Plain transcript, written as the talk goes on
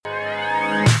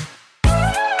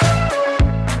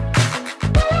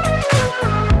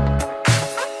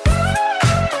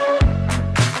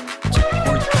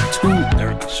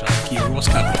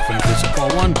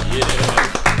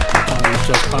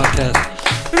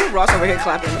Ross over here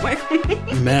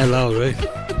clapping. Mad loud, right?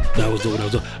 That was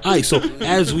dope. All right, so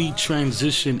as we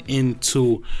transition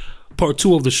into part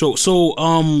 2 of the show, so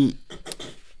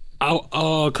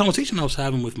our conversation I was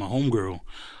having with my homegirl,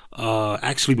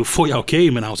 actually before y'all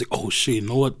came, and I was like, oh shit, you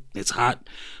know what? It's hot.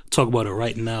 Talk about it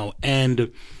right now.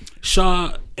 And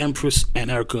Sha, Empress,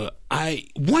 and Erica, I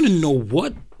want to know,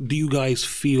 what do you guys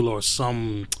feel are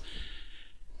some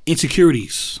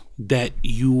insecurities that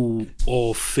you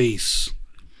all face?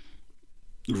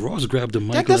 Ross grabbed the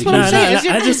mic. That's what I'm saying.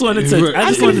 I just wanted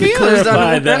to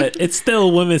clarify that it's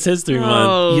still Women's History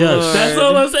Month. Yes. That's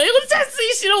all I'm saying. Let's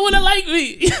see, she don't want to like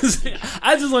me.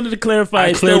 I just wanted to clarify.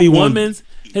 It's clearly still won. Women's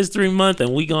History Month,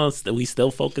 and we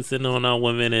still focusing on our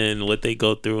women and what they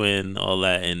go through and all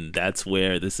that, and that's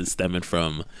where this is stemming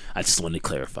from. I just wanted to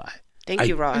clarify. Thank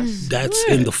you, Ross. That's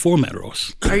in the format,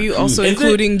 Ross. Are you also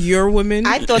including your women?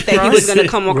 I thought that he was going to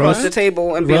come across the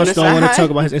table and be on Russ the don't want to side. talk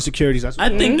about his insecurities. That's I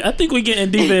think we're getting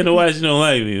deeper into why you don't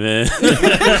like me, man.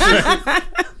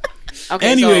 Okay,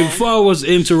 Anyway, so, before I was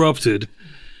interrupted,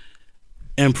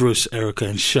 Empress, Erica,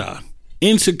 and Sha,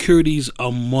 insecurities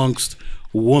amongst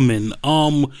women.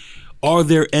 Are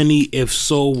there any? If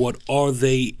so, what are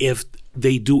they? If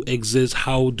they do exist,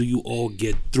 how do you all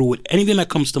get through it? Anything that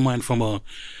comes to mind from a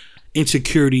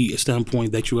insecurity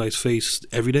standpoint that you guys face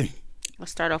every day?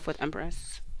 let's start off with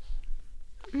Empress.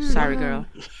 Sorry, girl.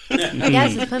 I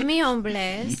guess put me on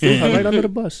blast. right under the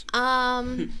bus.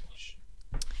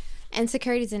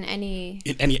 Insecurities in any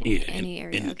Any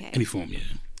area, in okay. any form, yeah.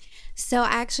 So I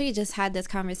actually just had this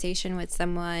conversation with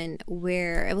someone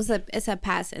where it's a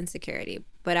past insecurity,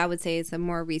 but I would say it's a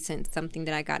more recent something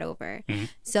that I got over.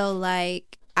 So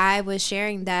like I was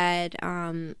sharing that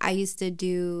I used to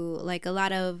do like a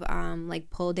lot of like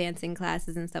pole dancing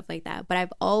classes and stuff like that, but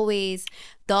I've always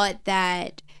thought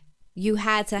that you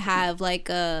had to have like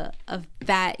a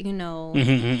fat, you know.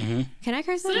 Can I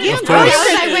curse on that? Yeah, Of course. I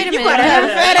was like, wait a minute. gotta have a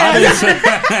fat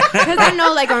ass. Because I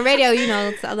know, like on radio, you know,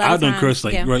 it's a lot I of don't times. curse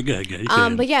like yeah. right, good. You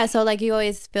can. But yeah, so like you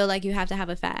always feel like you have to have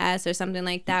a fat ass or something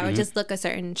like that, or just look a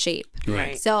certain shape.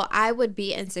 Right. So I would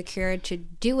be insecure to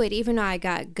do it, even though I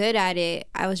got good at it.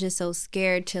 I was just so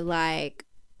scared to like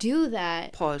do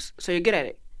that. Pause. So you're good at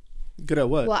it. Good at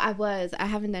what? Well, I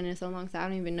haven't done it in so long, so I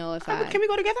don't even know if I. Can we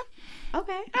go together?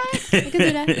 Okay, we can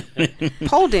do that.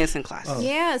 Pole dancing class.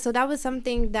 Yeah, so that was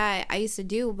something that I used to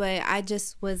do, but I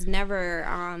just was never,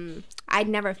 I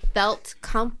never felt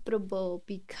comfortable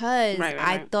because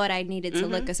I thought I needed to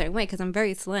look a certain way because I'm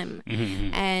very slim.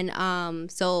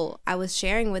 And so I was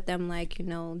sharing with them, like, you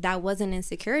know, that was an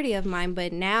insecurity of mine.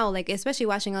 But now, like, especially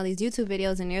watching all these YouTube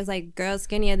videos and there's like girls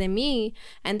skinnier than me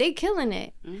and they killing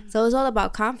it. So it was all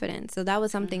about confidence. So that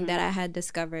was something that I had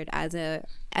discovered as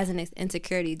an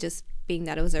insecurity, just being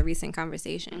that it was a recent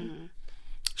conversation.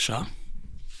 Sha,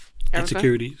 Erica?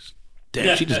 insecurities.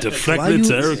 Damn, she just deflected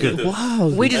to Erica. Wow.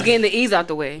 We just getting the ease out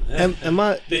the way. Am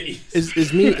I?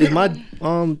 Is my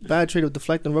bad trait of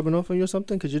deflecting rubbing off on you or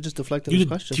something? Because you're just deflecting the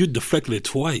question. You deflected it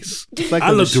twice. Deflecting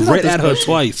I the looked shit out right this at her question.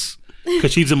 twice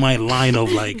because she's in my line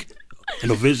of like,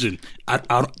 in a vision. I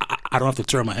don't have to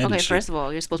turn my head. Okay, and shit. first of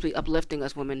all, you're supposed to be uplifting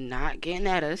us women, not getting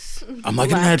at us. I'm not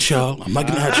getting at y'all. I'm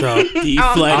Deflecting.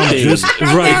 I'm just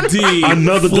right.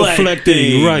 Another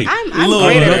deflecting. Right. I'm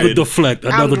Lord. great at Another it. deflect.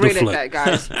 I'm Another great deflect.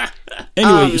 at that, guys.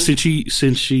 Anyway,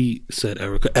 since she said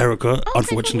Erica,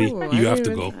 unfortunately, Ooh, you I have didn't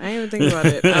to even- go. I didn't even think about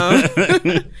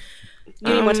it.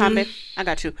 You need more time, babe? I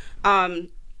got you.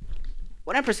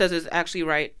 What Empress says is actually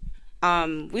right.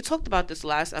 We talked about this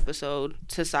last episode.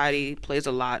 Society plays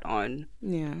a lot on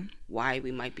Yeah. why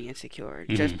we might be insecure,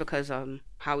 just because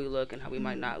how we look and how we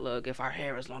might not look, if our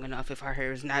hair is long enough, if our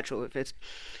hair is natural, if it's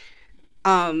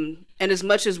and as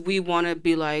much as we want to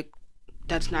be like,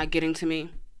 that's not getting to me,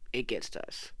 it gets to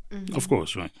us. Of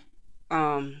course, right.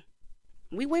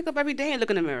 We wake up every day and look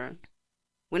in the mirror.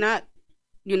 We're not,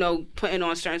 putting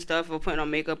on certain stuff or putting on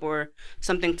makeup or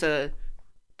something to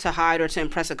hide or to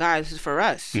impress a guy. This is for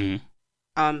us.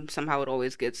 Somehow it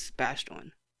always gets bashed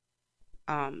on.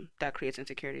 That creates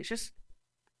insecurity. It's just,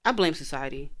 I blame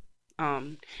society.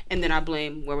 And then I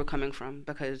blame where we're coming from,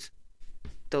 because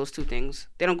those two things,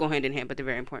 they don't go hand in hand, but they're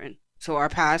very important. So our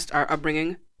past, our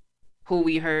upbringing, who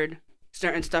we heard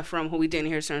certain stuff from, who we didn't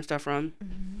hear certain stuff from,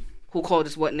 who called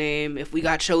us what name, if we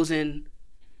got chosen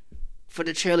for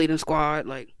the cheerleading squad,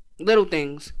 like little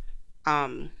things,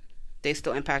 they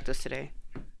still impact us today,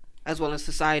 as well as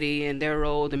society and their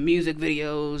role, the music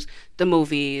videos, the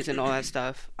movies, and all that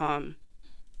stuff.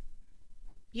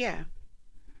 Yeah,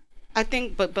 I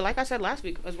think, but like I said last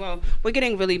week as well, we're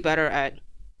getting really better at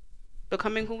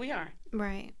becoming who we are.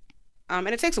 Right. And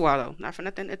it takes a while though, not for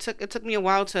nothing. It took me a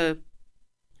while to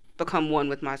become one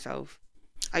with myself.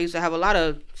 I used to have a lot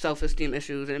of self-esteem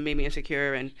issues, and it made me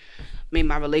insecure and made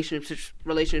my relationships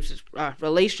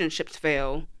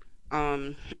fail.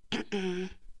 And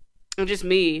just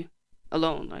me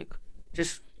alone, like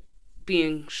just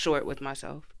being short with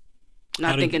myself,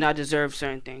 not thinking I deserve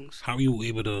certain things. How are you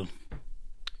able to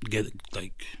get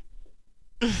like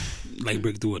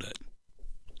break through that?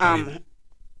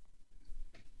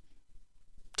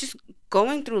 Just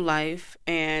going through life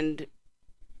and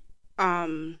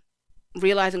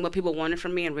realizing what people wanted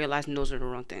from me and realizing those are the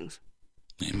wrong things.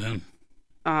 Amen.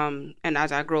 And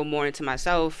as I grow more into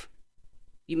myself,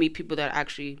 you meet people that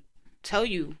actually tell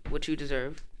you what you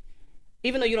deserve,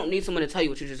 even though you don't need someone to tell you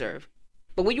what you deserve.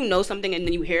 But when you know something and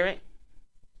then you hear it,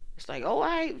 it's like, oh, all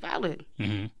right, valid.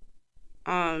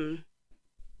 Mm-hmm.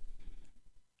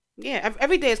 Yeah,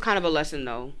 every day is kind of a lesson,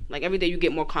 though. Like, every day you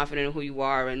get more confident in who you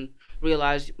are and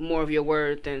realize more of your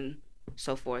worth and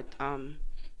so forth. I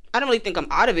don't really think I'm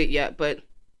out of it yet, but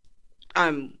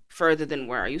I'm further than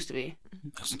where I used to be.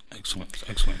 That's excellent.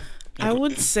 Excellent. I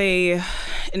would say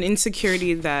an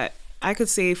insecurity that I could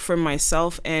say for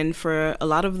myself and for a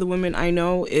lot of the women I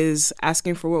know is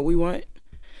asking for what we want.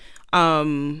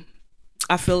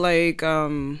 I feel like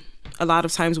a lot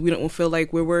of times we don't feel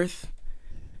like we're worth,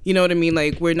 you know what I mean?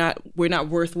 Like we're not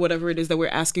worth whatever it is that we're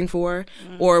asking for,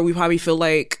 or we probably feel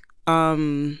like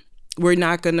we're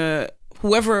not gonna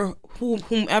whomever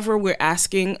we're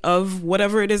asking of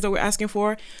whatever it is that we're asking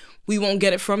for, we won't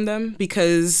get it from them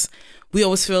because we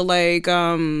always feel like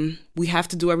we have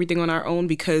to do everything on our own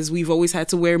because we've always had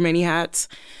to wear many hats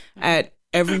at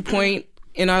every point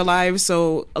in our lives.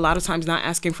 So a lot of times not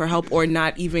asking for help or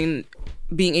not even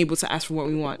being able to ask for what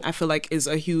we want, I feel like is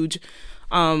a huge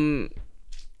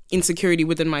insecurity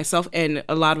within myself and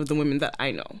a lot of the women that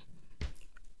I know.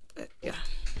 Yeah.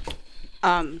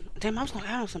 Damn, I was gonna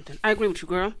add on something. I agree with you,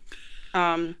 girl.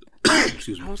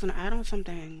 Excuse me. I was gonna add on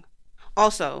something.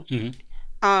 Also,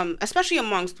 especially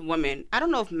amongst women, I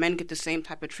don't know if men get the same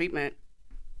type of treatment,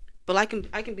 but I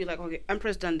can be like, okay,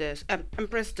 Empress done this,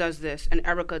 Empress does this, and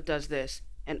Erica does this,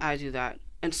 and I do that,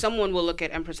 and someone will look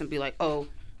at Empress and be like, oh,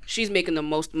 she's making the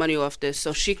most money off this,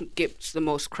 so she gets the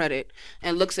most credit,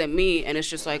 and looks at me, and it's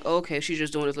just like, oh, okay, she's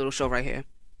just doing this little show right here.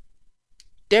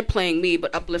 They're playing me,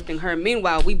 but uplifting her.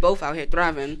 Meanwhile, we both out here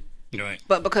thriving. Right.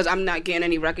 But because I'm not getting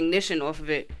any recognition off of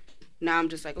it, now I'm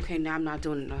just like, okay, now I'm not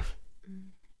doing enough.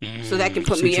 So that can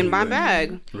put me in my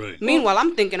bag. Right. Meanwhile,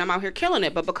 I'm thinking I'm out here killing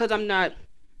it, but because I'm not,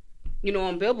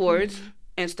 on billboards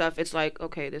and stuff, it's like,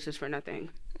 okay, this is for nothing.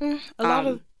 A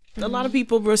lot of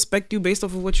people respect you based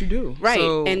off of what you do. Right.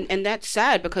 So. And that's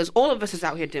sad because all of us is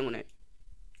out here doing it.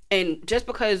 And just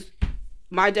because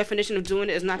my definition of doing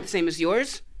it is not the same as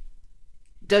yours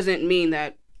doesn't mean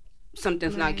that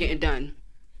something's not getting done.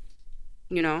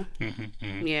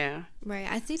 Yeah. Right.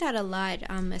 I see that a lot,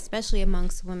 especially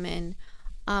amongst women.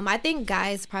 I think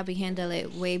guys probably handle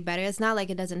it way better. It's not like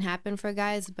it doesn't happen for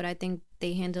guys, but I think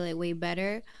they handle it way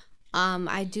better.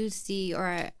 I do see,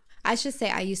 or I should say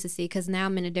I used to see, because now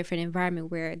I'm in a different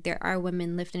environment where there are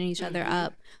women lifting each other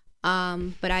up.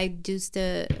 But I do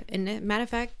still, and matter of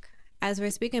fact, as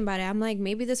we're speaking about it, I'm like,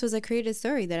 maybe this was a creative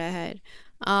story that I had.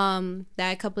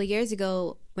 That a couple of years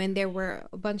ago, when there were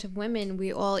a bunch of women,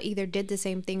 we all either did the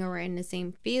same thing or were in the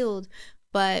same field,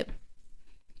 but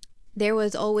there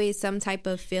was always some type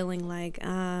of feeling like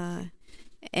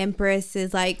Empress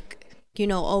is like,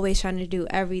 always trying to do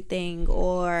everything,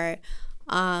 or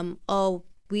oh,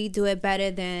 we do it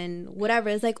better than whatever.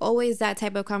 It's like always that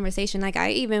type of conversation. Like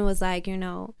I even was like,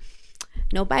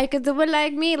 nobody could do it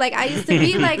like me. Like I used to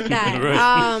be like that.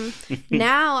 Right.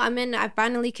 Now I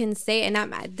finally can say, and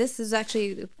this is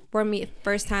actually for me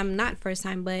not first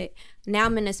time, but now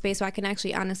I'm in a space where I can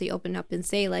actually honestly open up and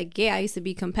say like, yeah, I used to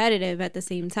be competitive at the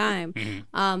same time.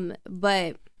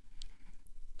 But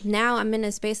now I'm in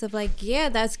a space of like, yeah,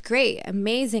 that's great,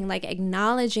 amazing, like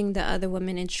acknowledging the other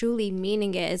women and truly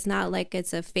meaning it. It's not like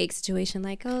it's a fake situation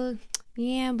like, oh,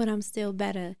 yeah, but I'm still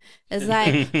better. It's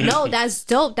like, no, that's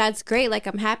dope. That's great. Like,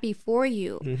 I'm happy for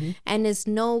you. And there's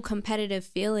no competitive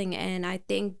feeling. And I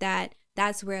think that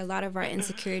that's where a lot of our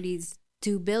insecurities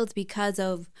do build, because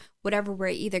of whatever we're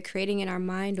either creating in our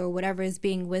mind or whatever is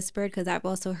being whispered. Because I've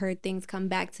also heard things come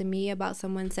back to me about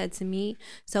someone said to me.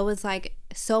 So it's like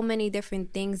so many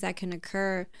different things that can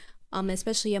occur,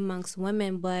 especially amongst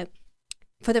women. But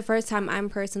for the first time, I'm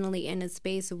personally in a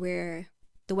space where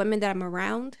the women that I'm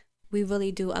around, we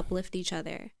really do uplift each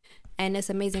other. And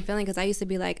it's an amazing feeling, because I used to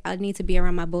be like, I need to be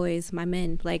around my boys, my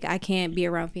men. Like, I can't be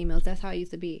around females. That's how I used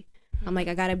to be. I'm like,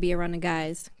 I got to be around the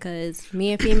guys, because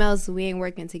me and females, we ain't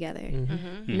working together.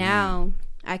 Now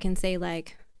I can say,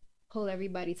 like, hold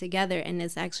everybody together, and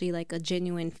it's actually like a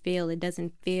genuine feel. It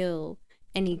doesn't feel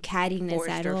any cattiness Forced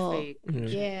at or all. fake.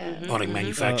 Yeah. Or like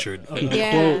manufactured.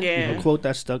 Yeah. A quote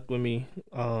that stuck with me.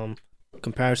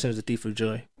 Comparison is the thief of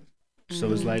joy.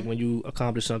 So it's like when you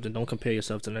accomplish something, don't compare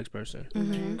yourself to the next person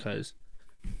because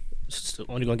it's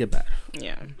only gonna get bad.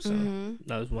 Yeah. So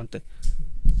that was one thing.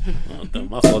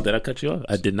 My fault. Did I cut you off?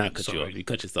 I did not cut you off. You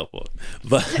cut yourself off.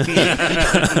 But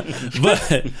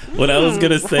what I was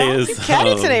gonna say is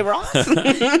Catty today, Ross. That's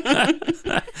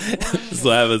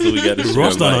what happens when we got this.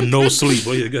 Ross on a no sleep.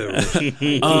 What you got?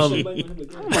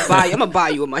 I'm gonna buy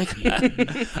you a mic.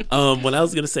 What I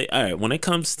was gonna say, all right, when it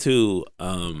comes to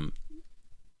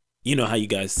you know how you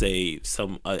guys say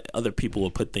some other people will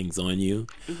put things on you,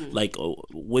 like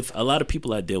with a lot of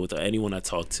people I deal with, or anyone I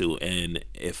talk to, and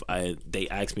if they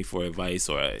ask me for advice,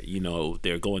 or you know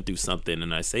they're going through something,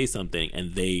 and I say something,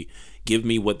 and they give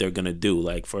me what they're gonna do.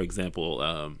 Like for example,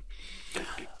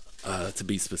 to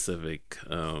be specific,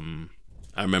 I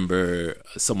remember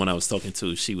someone I was talking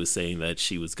to. She was saying that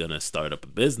she was gonna start up a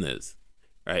business.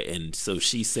 Right. And so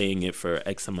she's saying it for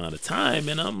X amount of time.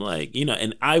 And I'm like, you know,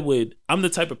 and I'm the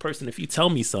type of person, if you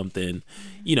tell me something,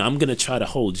 you know, I'm going to try to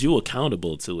hold you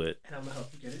accountable to it. And I'm going to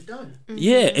help you get it done.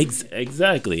 Yeah,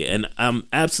 exactly. And I'm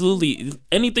absolutely,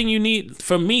 anything you need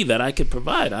from me that I could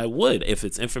provide, I would. If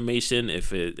it's information,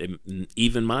 if it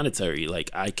even monetary,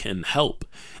 like I can help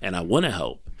and I want to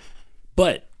help.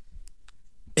 But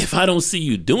if I don't see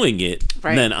you doing it,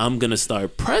 then I'm going to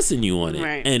start pressing you on it.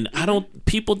 Right. And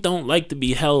people don't like to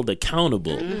be held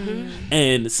accountable.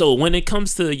 And so when it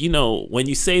comes to, you know, when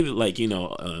you say that, like, you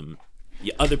know,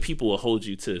 other people will hold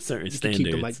you to certain standards.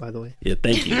 Keep the mic, by the way. Yeah,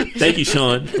 thank you. Thank you,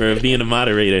 Sean, for being a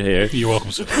moderator here. You're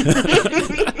welcome, sir.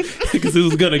 Because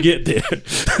who's going to get there?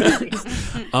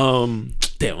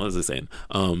 Damn, what was I saying?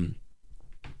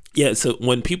 Yeah, so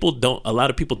when a lot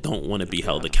of people don't want to be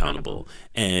held accountable,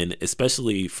 and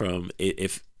especially from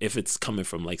if it's coming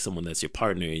from like someone that's your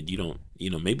partner, and you don't, you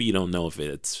know, maybe you don't know if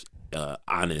it's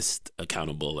honest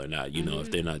accountable or not, you know,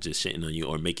 if they're not just shitting on you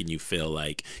or making you feel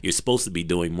like you're supposed to be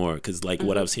doing more. Because like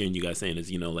what I was hearing you guys saying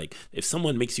is, you know, like if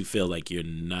someone makes you feel like you're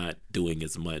not doing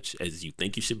as much as you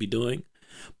think you should be doing,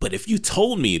 but if you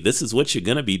told me this is what you're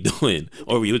gonna be doing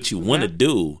or what you want to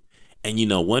do, and you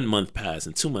know 1 month passed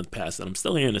and 2 months passed and I'm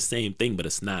still hearing the same thing, but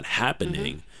it's not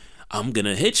happening, I'm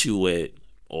gonna hit you with,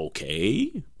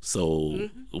 okay, so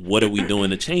what are we doing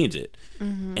to change it?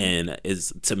 And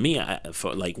is to me,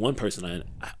 for like one person,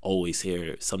 I always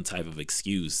hear some type of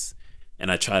excuse,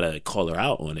 and I try to call her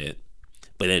out on it,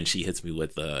 but then she hits me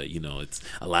with, you know, it's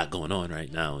a lot going on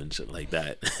right now and shit like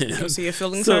that. So your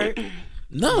feelings hurt?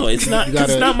 No, it's not.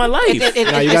 It's not my life. You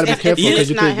gotta be careful because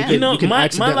you know,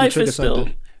 my life is still.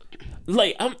 Something.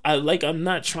 Like I'm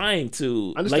not trying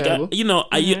to. Understandable. Like you know,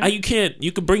 you can't.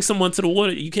 You can bring someone to the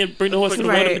water. You can't bring the horse to the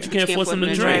water, but you can't force them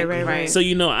to drink. Right. So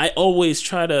you know, I always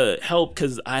try to help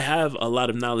because I have a lot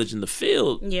of knowledge in the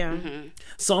field. Yeah.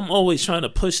 So I'm always trying to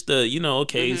push the, you know,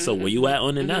 okay, so where you at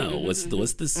on it now? What's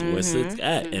it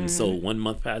at? And so 1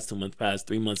 month passed, 2 months passed,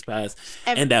 3 months passed,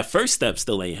 and that first step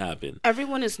still ain't happened.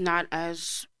 Everyone is not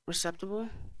as receptible.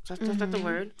 That's not the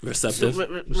word. Receptive.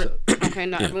 Okay,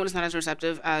 not everyone is not as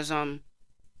receptive as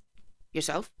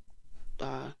yourself,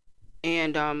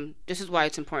 and this is why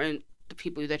it's important the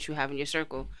people that you have in your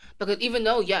circle, because even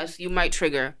though yes, you might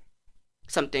trigger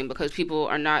something because people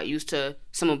are not used to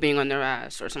someone being on their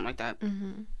ass or something like that.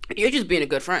 You're just being a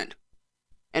good friend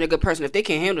and a good person. If they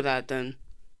can't handle that, then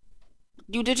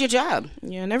you did your job.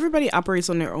 Yeah, and everybody operates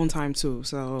on their own time too,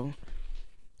 so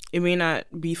it may not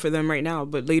be for them right now,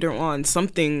 but later on,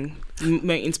 something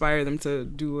might inspire them to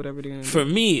do whatever they're gonna do. For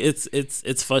me,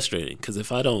 it's frustrating because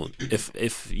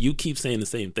if you keep saying the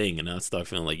same thing and I start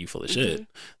feeling like you full of shit,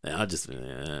 then I'll just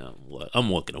I'm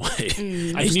walking away.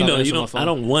 And you know, I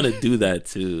don't want to do that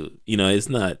to, you know, it's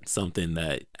not something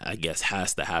that I guess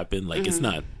has to happen. Like it's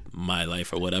not my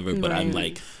life or whatever, but I'm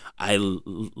like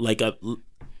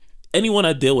anyone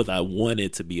I deal with, I want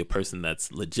it to be a person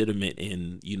that's legitimate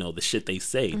in, you know, the shit they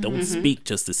say. Don't speak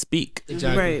just to speak.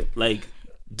 Exactly. Right. Like,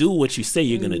 do what you say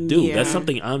you're going to do. Yeah. That's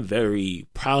something I'm very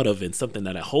proud of and something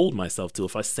that I hold myself to.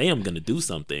 If I say I'm going to do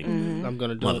something, I'm going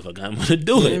to do it. motherfucker, I'm going to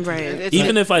do it. Right.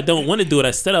 Even if I don't want to do it,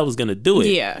 I said I was going to do it.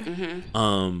 Yeah.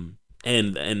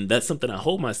 And that's something I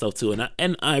hold myself to,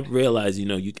 and I realize, you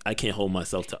know, I can't hold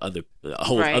myself to other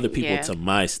people to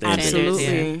my standards.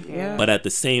 Absolutely. Yeah. But at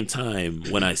the same time,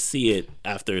 when I see it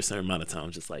after a certain amount of time,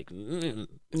 I'm just like,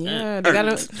 yeah, they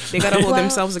gotta hold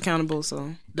themselves accountable.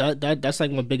 So that's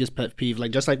like my biggest pet peeve. Like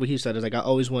just like what he said, is like I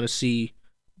always want to see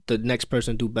the next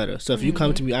person do better. So if you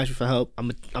come to me, ask me for help,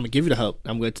 I'm gonna give you the help.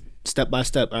 I'm going to step by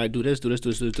step. All right, do this.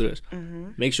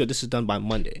 Make sure this is done by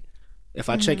Monday. If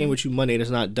I check in with you Monday and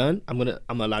it's not done, I'm gonna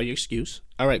allow your excuse.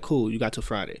 All right, cool. You got till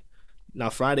Friday. Now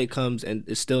Friday comes and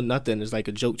it's still nothing. It's like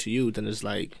a joke to you. Then it's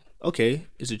like, okay,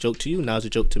 it's a joke to you. Now it's a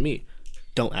joke to me.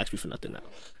 Don't ask me for nothing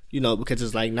now. Because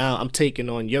it's like now I'm taking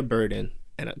on your burden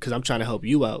and because I'm trying to help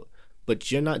you out,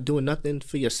 but you're not doing nothing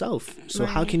for yourself. So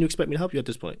how can you expect me to help you at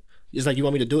this point? It's like you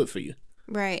want me to do it for you.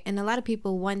 Right. And a lot of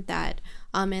people want that.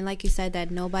 And like you said,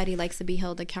 that nobody likes to be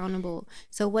held accountable.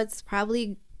 So what's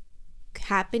probably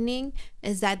happening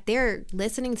is that they're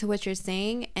listening to what you're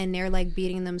saying and they're like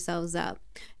beating themselves up.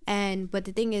 But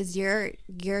the thing is, you're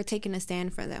taking a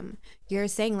stand for them. You're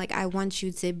saying like, I want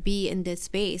you to be in this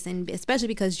space, and especially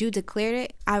because you declared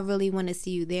it, I really want to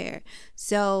see you there.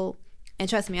 So, and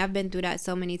trust me, I've been through that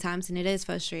so many times, and it is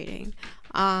frustrating.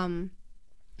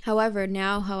 However,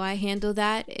 now how I handle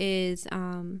that is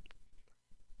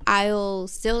I'll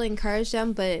still encourage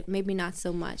them, but maybe not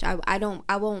so much. I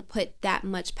won't put that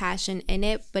much passion in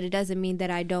it, but it doesn't mean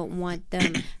that I don't want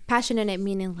them. Passion in it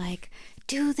meaning like,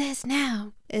 do this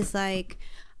now. It's like,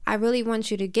 I really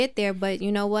want you to get there, but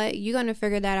you know what? You're going to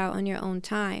figure that out on your own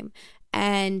time.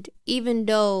 And even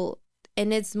though,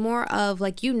 and it's more of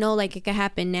like, like it could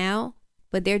happen now,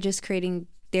 but they're just creating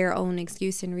their own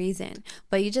excuse and reason.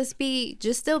 But you just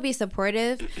still be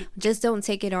supportive. Just don't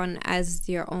take it on as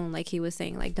your own, like he was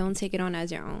saying. Like, don't take it on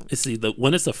as your own. See,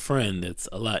 when it's a friend, it's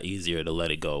a lot easier to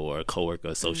let it go, or a coworker,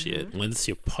 associate. Mm-hmm. When it's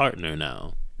your partner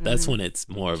now, that's when it's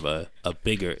more of a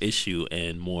bigger issue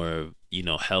and more,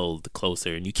 held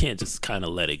closer, and you can't just kind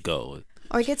of let it go.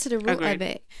 Or get to the root of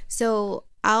it. So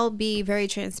I'll be very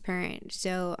transparent.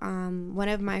 So one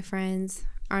of my friends,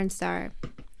 Arnstar,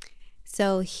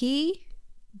 so he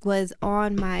was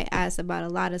on my ass about a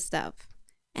lot of stuff.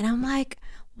 And I'm like,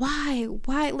 why?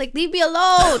 Like, leave me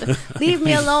alone. Leave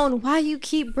me alone. Why you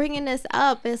keep bringing this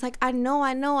up? And it's like, I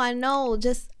know.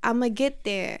 Just, I'm going to get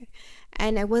there.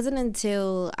 And it wasn't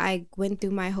until I went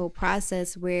through my whole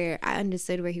process where I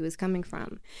understood where he was coming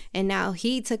from. And now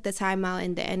he took the time out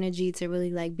and the energy to really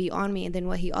like be on me. And then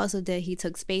what he also did, he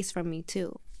took space from me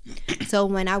too. So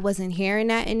when I wasn't hearing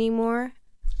that anymore,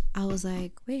 I was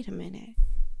like, wait a minute.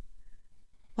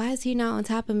 Why is he not on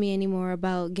top of me anymore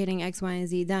about getting X, Y, and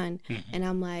Z done? Mm-hmm. And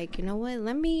I'm like, you know what?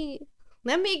 Let me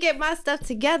get my stuff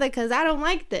together because I don't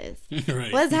like this.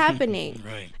 Right. What's happening?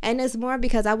 Right. And it's more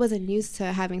because I wasn't used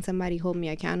to having somebody hold me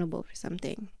accountable for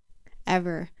something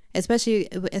ever. Especially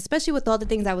with all the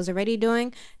things I was already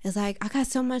doing. It's like, I got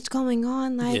so much going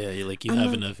on. Like, yeah, you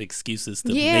have enough excuses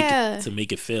to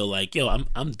make it feel like, yo,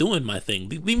 I'm doing my thing.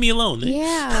 Leave me alone.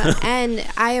 Yeah. And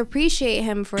I appreciate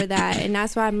him for that. And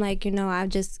that's why I'm like, I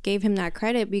just gave him that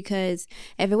credit, because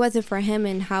if it wasn't for him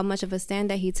and how much of a stand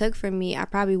that he took for me, I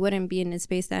probably wouldn't be in the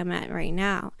space that I'm at right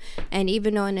now. And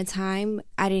even though in the time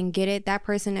I didn't get it, that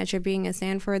person that you're being a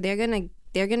stand for, they're going to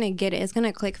get it. It's going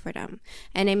to click for them.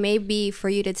 And it may be for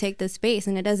you to take the space,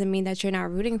 and it doesn't mean that you're not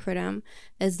rooting for them.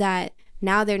 Is that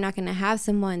now they're not going to have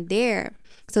someone there.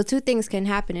 So two things can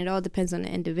happen. It all depends on the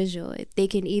individual. They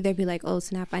can either be like, oh,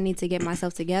 snap, I need to get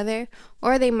myself together,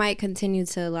 or they might continue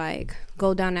to like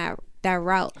go down that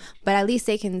route. But at least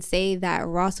they can say that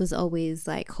Ross was always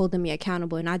like holding me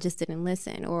accountable and I just didn't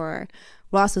listen, or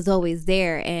Ross was always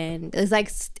there, and it's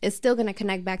like it's still gonna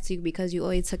connect back to you because you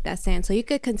always took that stand. So you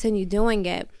could continue doing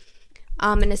it,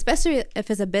 and especially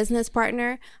if it's a business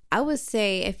partner, I would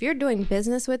say if you're doing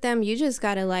business with them, you just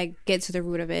gotta like get to the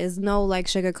root of it. It's no like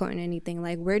sugarcoating anything.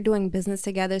 Like, we're doing business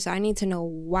together, so I need to know,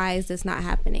 why is this not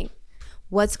happening?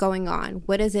 What's going on?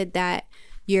 What is it that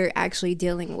you're actually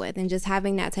dealing with? And just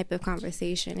having that type of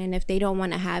conversation. And if they don't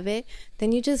want to have it,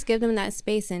 then you just give them that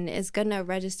space, and it's gonna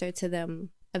register to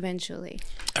them eventually.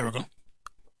 Erica.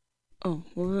 Oh,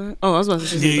 what? I was about to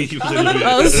say something.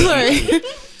 Oh, sorry.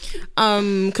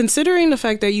 Considering the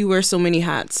fact that you wear so many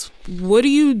hats, what do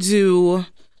you do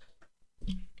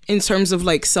in terms of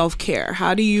like self-care?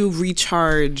 How do you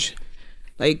recharge,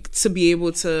 like, to be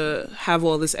able to have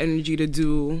all this energy to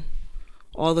do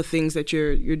all the things that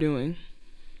you're doing?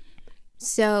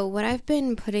 So what I've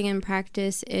been putting in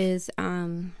practice is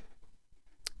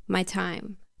my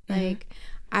time. Like,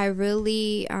 I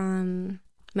really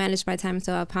manage my time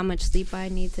so of how much sleep I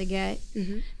need to get.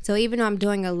 Mm-hmm. So even though I'm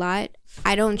doing a lot,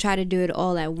 I don't try to do it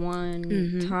all at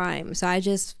one time. So I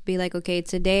just be like, okay,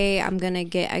 today I'm going to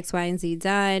get X, Y, and Z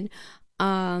done.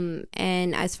 And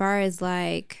as far as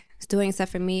like doing stuff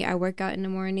for me, I work out in the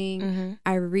morning,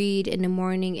 I read in the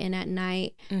morning and at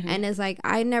night. And it's like,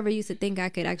 I never used to think I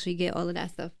could actually get all of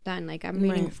that stuff done. Like, I'm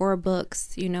reading 4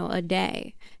 books, a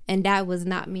day. And that was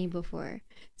not me before.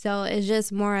 So it's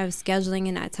just more of scheduling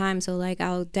in that time. So like,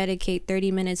 I'll dedicate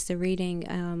 30 minutes to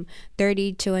reading,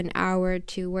 30 to an hour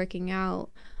to working out,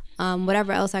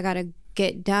 whatever else I gotta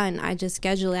get done. I just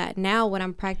schedule that. Now what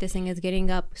I'm practicing is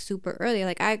getting up super early.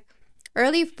 Like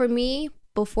early for me,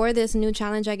 before this new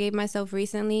challenge I gave myself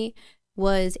recently,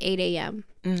 was 8 a.m.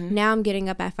 Now I'm getting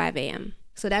up at 5 a.m.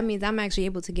 So that means I'm actually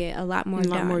able to get a lot more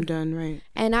done, right.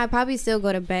 And I probably still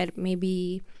go to bed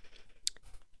maybe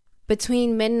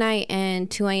between midnight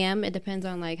and 2 a.m. It depends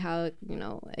on like how,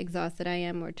 exhausted I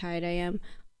am or tired I am.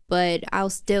 But I'll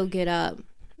still get up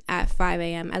at 5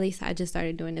 a.m. At least I just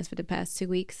started doing this for the past 2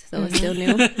 weeks, so it's still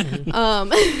new.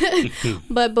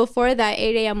 But before that,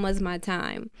 8 a.m. was my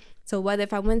time. So whether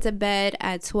if I went to bed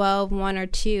at 12, 1, or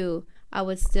 2, I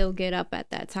would still get up at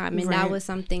that time. And that was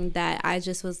something that I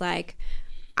just was like,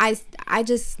 I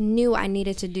just knew I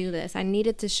needed to do this. I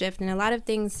needed to shift. And a lot of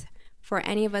things for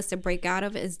any of us to break out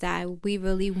of is that we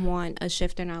really want a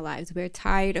shift in our lives. We're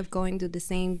tired of going through the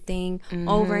same thing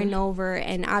over and over.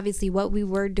 And obviously what we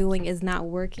were doing is not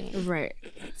working. Right.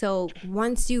 So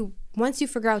once you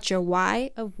figure out your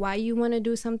why of why you want to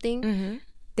do something,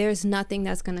 there's nothing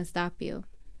that's going to stop you.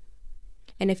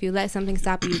 And if you let something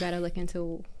stop you, you got to look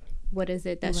into what is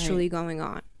it that's truly going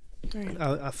on. Right.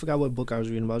 I forgot what book I was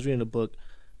reading, but I was reading a book,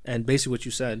 and basically what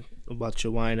you said about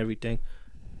your why and everything.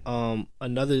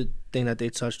 Another thing that they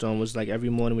touched on was like every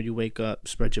morning when you wake up,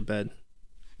 spread your bed.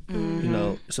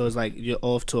 So it's like you're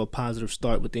off to a positive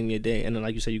start within your day, and then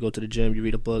like you said, you go to the gym, you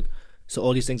read a book. So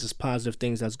all these things is positive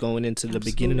things that's going into the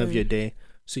beginning of your day.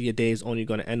 So your day is only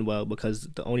going to end well, because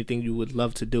the only thing you would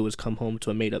love to do is come home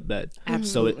to a made up bed.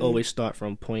 So it always start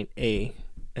from point A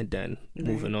and then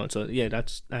moving on. So yeah,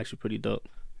 that's actually pretty dope.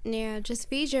 Yeah, just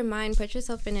feed your mind, put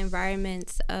yourself in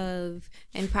environments and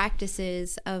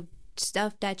practices of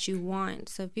stuff that you want.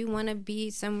 So if you want to be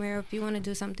somewhere, if you want to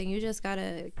do something, you just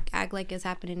gotta act like it's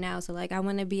happening now. So like, I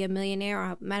want to be a millionaire,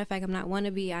 or matter of fact, I'm not want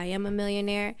to be, I am a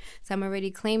millionaire. So I'm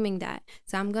already claiming that.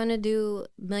 So I'm gonna do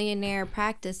millionaire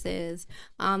practices,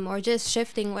 or just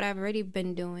shifting what I've already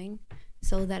been doing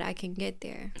so that I can get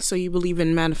there. So you believe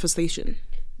in manifestation?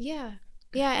 Yeah,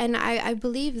 and I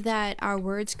believe that our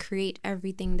words create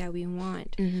everything that we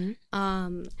want.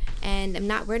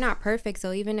 And we're not perfect,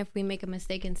 so even if we make a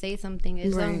mistake and say something,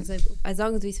 as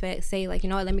long as we say like,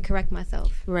 let me correct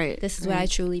myself. Right. This is what I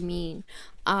truly mean.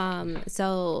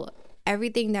 So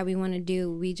everything that we want to do,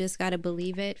 we just got to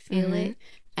believe it, feel it,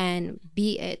 and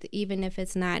be it, even if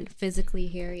it's not physically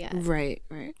here yet. Right.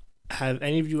 Have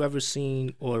any of you ever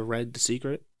seen or read The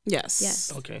Secret?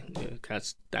 Yes. Okay. Yeah,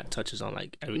 that touches on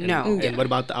like everything. No. And what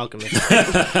about The Alchemist?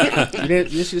 You didn't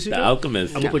see The Secret? The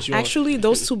Alchemist. I'm gonna put you on. Actually,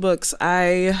 those two books,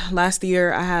 last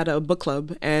year I had a book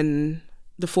club, and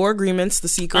The Four Agreements, The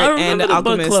Secret, and The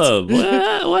Alchemist. Book club.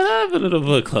 What happened to the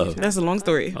book club? That's a long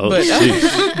story. Oh,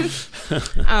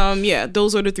 yeah,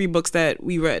 those are the 3 books that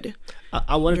we read.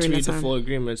 I wanted to read The Four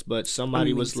Agreements, but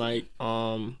somebody was like,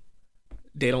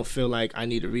 they don't feel like I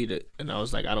need to read it, and I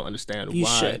was like, I don't understand why. You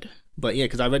should. But yeah,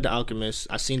 because I read The Alchemist,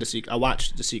 I seen The Secret, I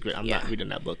watched The Secret. I'm not reading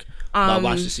that book, but I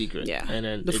watched The Secret. Yeah, and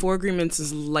then The Four Agreements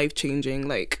is life changing.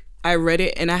 Like, I read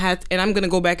it, and I'm gonna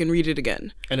go back and read it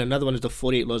again. And another one is The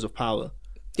 48 Laws of Power.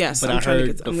 Yes, but I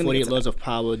heard The 48 Laws of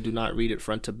Power. Do not read it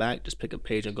front to back. Just pick a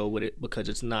page and go with it, because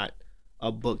it's not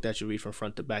a book that you read from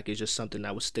front to back. It's just something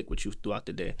that will stick with you throughout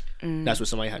the day. That's what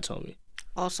somebody had told me.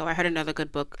 Also, I heard another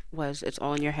good book was It's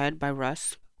All in Your Head by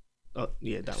Russ. Oh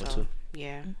yeah, that one too.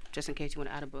 Yeah, just in case you want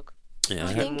to add a book. Yeah,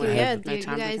 Thank you. Yeah, you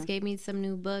guys gave me some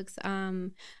new books.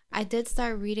 I did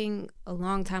start reading a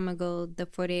long time ago The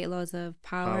 48 Laws of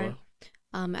Power.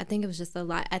 I think it was just a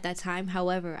lot at that time.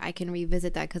 However, I can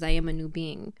revisit that because I am a new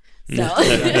being. So,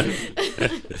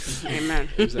 amen.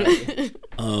 Exactly.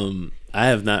 I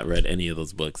have not read any of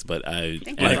those books, but I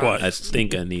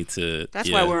think I need to. That's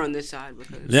why we're on this side,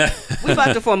 because we're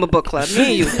about to form a book club. Me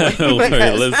and you.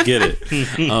 Let's get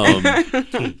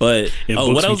it. But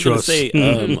what I was going to say,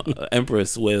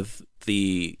 Empress, with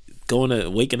the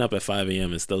waking up at 5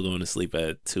 a.m. and still going to sleep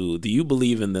at 2. Do you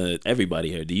believe in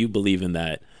everybody here? Do you believe in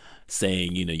that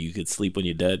saying? You could sleep when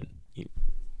you're dead.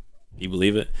 You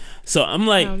believe it? So I'm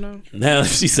like, now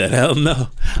she said, hell no.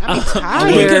 I'm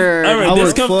tired. I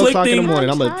work 4 o'clock in the morning.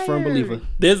 I'm a firm believer.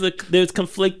 There's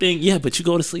conflicting. Yeah, but you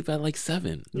go to sleep at like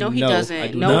 7. No, he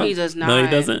doesn't. No, he does not. No,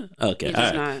 he doesn't. Okay, he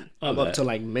does not. I'm up till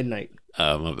like midnight.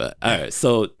 Oh, my bad. All right,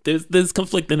 so there's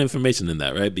conflicting information in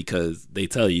that, right? Because they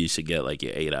tell you should get like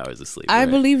your 8 hours of sleep. I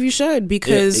believe you should,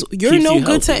 because you're no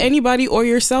good to anybody or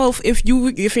yourself if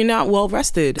you're not well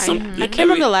rested. I can't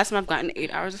remember the last time I've gotten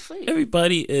 8 hours of sleep.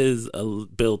 Everybody is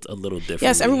built a little different.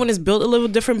 Yes, everyone is built a little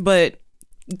different, but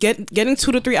getting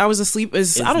 2 to 3 hours of sleep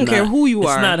is, I don't care who you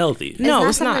are. It's not healthy. No,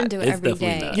 it's not. Do it every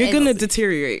day. Not. You're gonna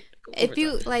deteriorate. If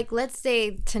you let's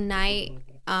say tonight,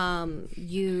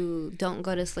 you don't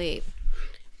go to sleep,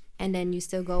 and then you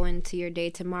still go into your day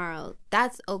tomorrow.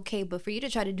 That's okay. But for you to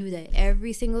try to do that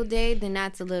every single day, then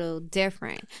that's a little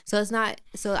different. So it's not.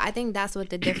 So I think that's what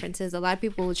the difference is. A lot of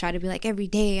people will try to be like, every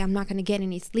day I'm not going to get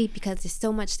any sleep because there's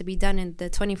so much to be done in the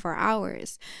 24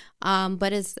 hours.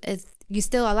 But it's you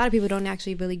still, a lot of people don't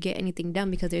actually really get anything done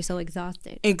because they're so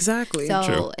exhausted. Exactly. So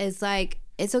True. it's like,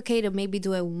 it's okay to maybe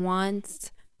do it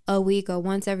once a week or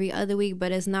once every other week,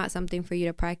 but it's not something for you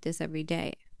to practice every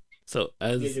day. So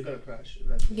as you're gonna crash.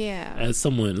 Yeah. as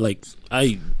someone, like,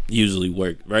 I usually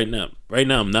work right now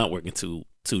I'm not working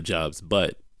two jobs,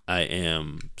 but I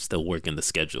am still working the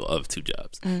schedule of 2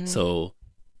 jobs. So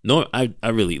I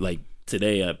really, like,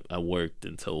 today I worked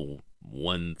until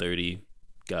 1:30,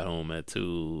 got home at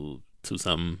 2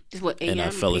 something, What, and I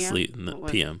AM, fell PM? asleep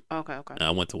What? PM. Okay. And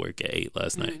I went to work at 8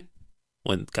 last night.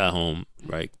 Got home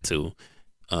right 2.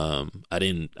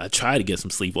 I tried to get some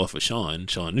sleep off of Sean,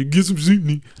 get some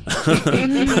sleep.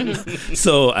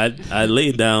 So I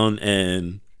laid down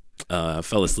and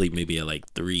fell asleep maybe at like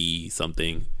 3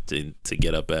 something to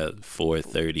get up at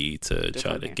 4:30 to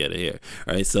try to get it here.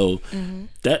 All right, so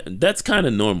that's kind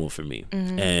of normal for me,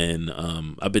 and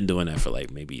I've been doing that for like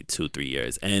maybe 2-3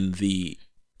 years. And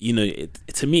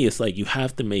to me, it's like you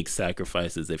have to make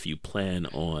sacrifices if you plan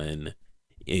on,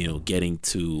 getting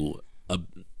to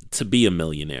be a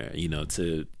millionaire.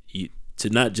 To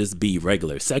not just be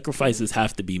regular. Sacrifices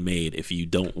have to be made if you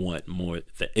don't want more.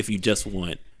 If you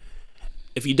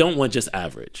don't want just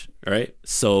average, right?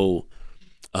 So,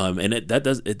 and it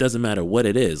doesn't matter what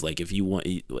it is. Like if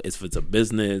it's a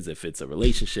business, if it's a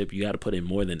relationship, you got to put in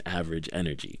more than average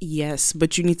energy. Yes,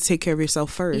 but you need to take care of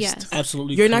yourself first. Yes.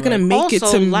 Absolutely. You're not gonna make it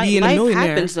to being a life millionaire.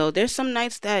 happens though. There's some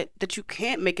nights that you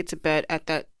can't make it to bed at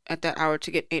that hour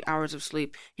to get 8 hours of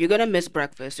sleep. You're gonna miss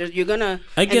breakfast. You're gonna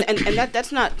and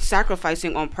that's not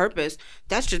sacrificing on purpose.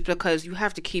 That's just because you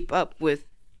have to keep up with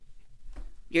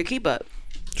your keep up.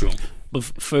 True. But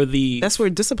that's where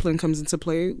discipline comes into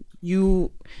play.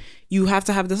 You have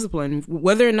to have discipline.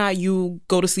 Whether or not you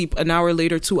go to sleep an hour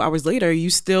later, 2 hours later, you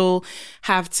still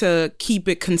have to keep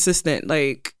it consistent.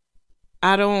 Like,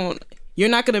 you're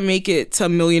not going to make it to a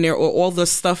millionaire or all the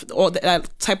stuff, all that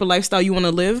type of lifestyle you want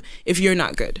to live if you're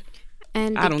not good.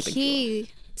 And the key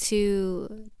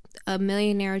to a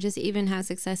millionaire, or just even have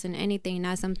success in anything,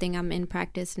 not something I'm in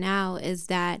practice now, is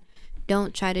that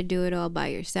don't try to do it all by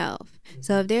yourself.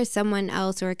 So if there's someone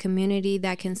else or a community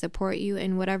that can support you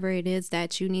in whatever it is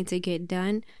that you need to get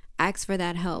done, ask for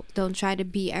that help. Don't try to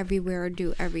be everywhere or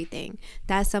do everything.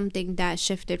 That's something that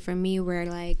shifted for me, where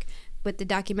like with the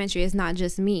documentary, it's not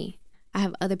just me. I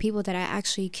have other people that I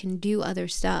actually can do other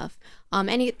stuff.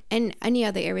 Any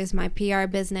other areas, my PR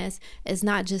business is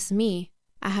not just me.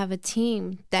 I have a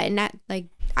team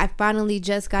I finally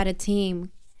just got a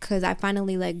team, because I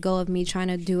finally let go of me trying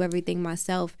to do everything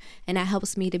myself, and that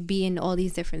helps me to be in all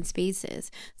these different spaces.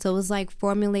 So it was like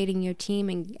formulating your team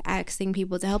and asking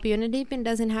people to help you. And it even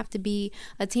doesn't have to be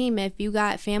a team. If you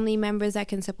got family members that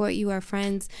can support you, or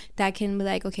friends that can be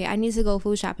like, okay, I need to go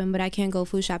food shopping, but I can't go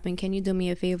food shopping. Can you do me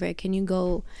a favor? Can you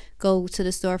go to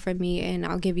the store for me and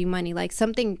I'll give you money? Like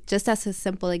something, just as a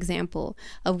simple example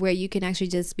of where you can actually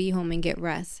just be home and get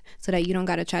rest, so that you don't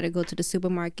got to try to go to the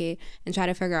supermarket and try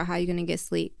to figure out how you're going to get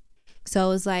sleep.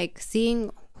 So it's like seeing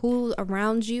who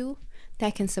around you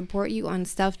that can support you on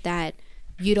stuff that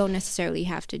you don't necessarily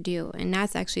have to do. And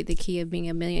that's actually the key of being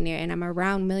a millionaire. And I'm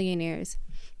around millionaires,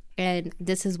 and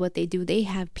this is what they do. They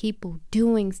have people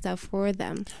doing stuff for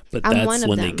them. But that's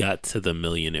when they got to the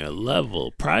millionaire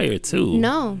level. Prior to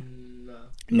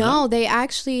No, they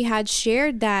actually had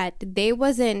shared that they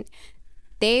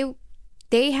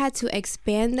had to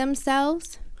expand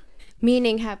themselves,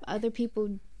 meaning have other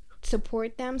people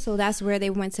support them. So that's where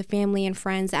they went to family and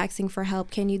friends asking for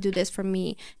help. Can you do this for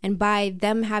me? And by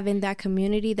them having that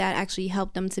community, that actually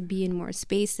helped them to be in more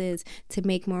spaces to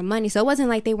make more money. So it wasn't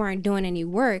like they weren't doing any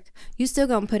work. You still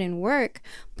gonna put in work,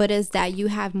 but it's that you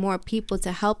have more people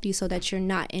to help you so that you're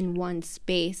not in one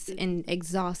space and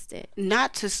exhausted.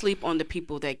 Not to sleep on the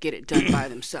people that get it done by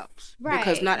themselves. Right,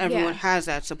 Because not everyone yeah. has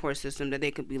that support system that they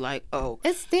could be like, oh,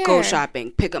 It's there. go shopping,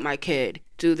 pick up my kid,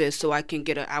 do this so I can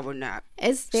get an hour nap.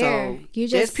 It's there. So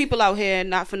there's people out here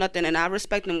not for nothing, and I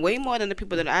respect them way more than the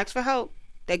people that ask for help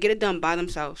that get it done by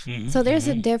themselves. So there's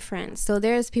a difference. So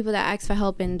there's people that ask for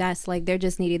help, and that's like they're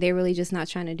just needy. They're really just not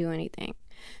trying to do anything.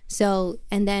 So,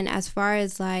 and then as far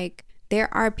as like,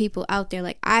 there are people out there,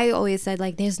 like I always said,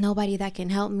 like there's nobody that can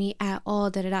help me at all,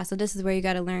 da-da-da. So this is where you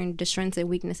got to learn the strengths and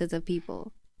weaknesses of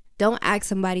people. Don't ask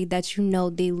somebody that you know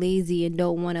they lazy and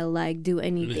don't want to like do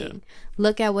anything. Yeah.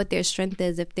 Look at what their strength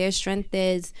is. If their strength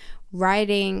is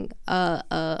writing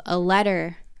a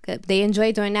letter They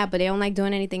enjoy doing that, but they don't like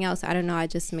doing anything else. I don't know. I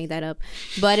just made that up.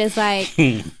 But it's like,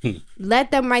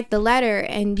 let them write the letter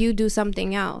and you do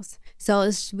something else. So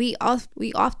we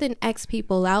often X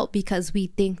people out because we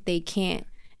think they can't,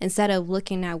 instead of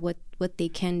looking at what they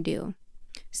can do.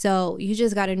 So you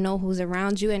just got to know who's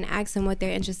around you and ask them what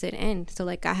they're interested in. So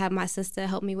like I have my sister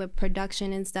help me with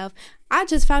production and stuff. I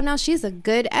just found out she's a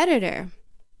good editor.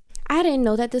 I didn't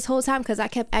know that this whole time because I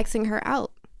kept asking her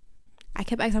out.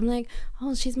 I'm like,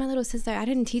 oh, she's my little sister. I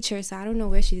didn't teach her, so I don't know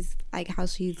where she's like, how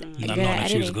she's good at editing.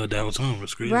 She was good that whole time.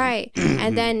 It's crazy. Right.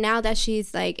 And then now that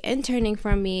she's like interning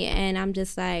from me, and I'm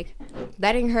just like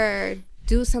letting her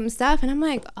do some stuff, and I'm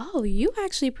like, oh, you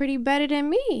actually pretty better than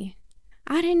me.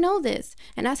 I didn't know this,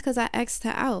 and that's because I X'd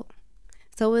her out.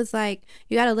 So it's like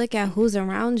you got to look at who's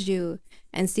around you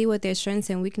and see what their strengths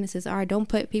and weaknesses are. Don't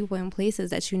put people in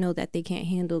places that you know that they can't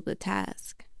handle the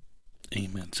task.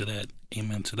 Amen to that.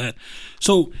 Amen to that.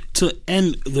 So to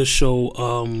end the show,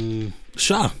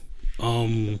 Sha,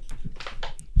 gonna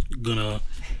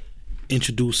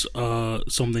introduce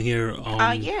something here.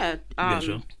 Yeah.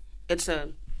 Sure. This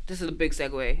is a big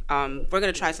segue. We're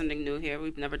gonna try something new here.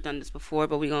 We've never done this before,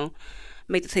 but we're gonna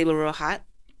make the table real hot.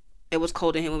 It was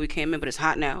cold in here when we came in, but it's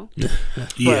hot now.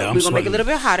 Yeah, we're gonna make it a little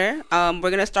bit hotter.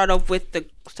 We're gonna start off with the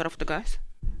guys.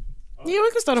 Yeah,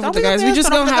 we can start off with the guys. We just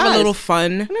gonna have a little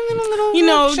fun. You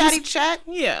know, chatty chat.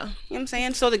 Yeah. You know what I'm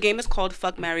saying? So the game is called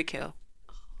Fuck, Marry, Kill.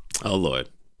 Oh, Lord.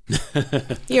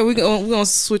 Yeah, we're gonna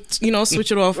switch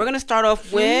it off. We're gonna start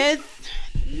off with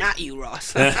not you,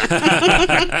 Ross. We're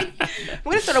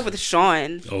gonna start off with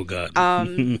Sean. Oh God.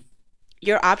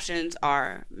 Your options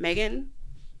are Megan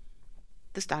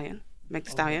Thee Stallion,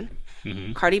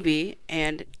 Cardi B,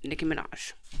 and Nicki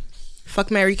Minaj. Fuck,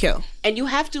 marry, kill. And you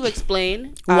have to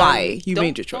explain why you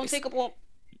made your choice. Don't take up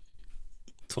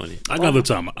 20. I got the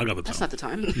time. That's not the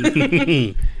time.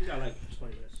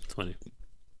 20.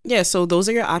 Yeah, so those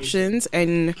are your options,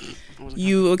 and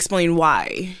you explain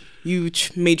why you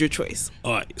made your choice.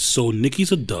 All right, so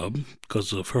Nicki's a dub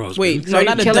because of her husband. Wait, no,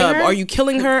 not a dub. Her? Are you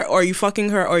killing her, or are you fucking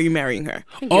her, or are you marrying her?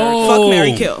 Oh, fuck,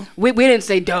 marry, kill. We didn't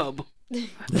say dub.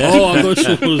 Oh, I thought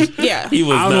she was. Yeah, he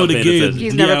was. I don't know the game.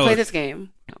 He's never played this game.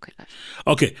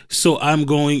 Okay, so I'm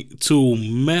going to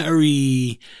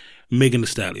marry Megan Thee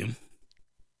Stallion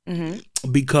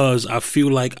because I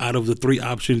feel like out of the three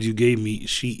options you gave me,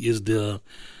 she is the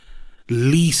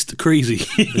least crazy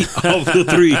of the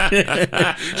three.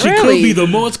 She could be the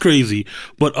most crazy,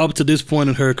 but up to this point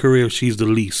in her career, she's the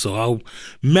least. So I'll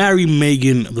marry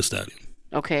Megan Thee Stallion.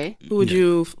 Okay. Who would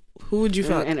you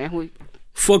fuck? And who?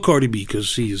 Fuck Cardi B because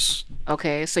she's...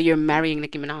 Okay, so you're marrying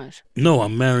Nicki Minaj. No,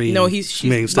 I'm marrying she's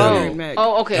Megan Thee Stallion.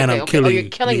 Okay. And I'm killing you're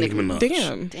killing Nicki Minaj.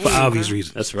 Damn. For obvious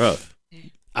reasons. That's rough.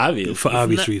 Obvious. For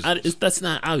obvious reasons. That's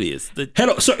not obvious.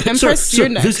 Hello, sir, Empress, you're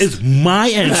next. This is my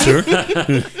answer.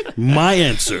 My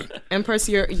answer. Empress,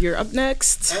 you're up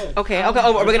next. Okay.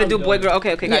 Oh, we're gonna do boy girl.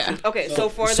 Okay, gotcha. Yeah. Okay, so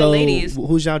for the ladies,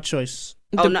 who's your choice?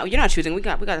 Oh no, you're not choosing. We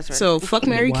got this right. So fuck,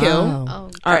 marry, kill. Oh.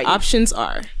 Our options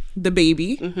are the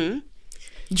baby,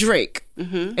 Drake,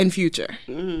 and Future.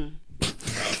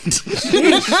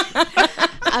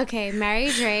 Okay, marry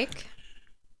Drake.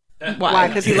 Why?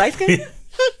 Because he likes it.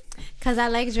 Because I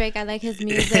like Drake. I like his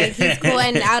music. He's cool.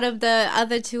 And out of the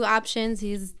other two options,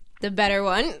 he's the better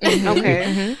one.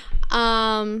 Okay.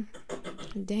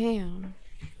 Damn.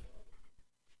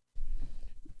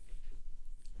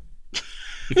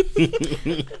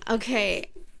 Okay.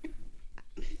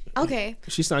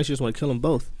 She sounds like she just want to kill them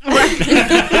both.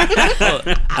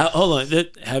 Hold on.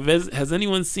 Has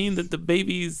anyone seen that the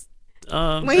baby's...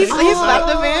 When he slapped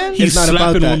the man? He's not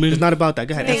about that. women. It's not about that.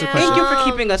 Go ahead, answer the question. Thank you for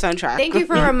keeping us on track. Thank you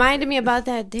for reminding me about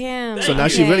that. Damn. So now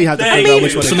she really has to figure out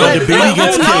which one. So now the baby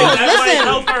gets killed. That might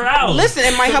help her out. Listen,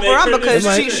 it might help her out because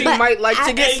she might like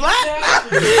to get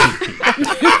slapped.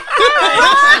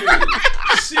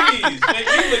 Jeez, man,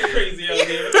 you look crazy out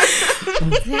here.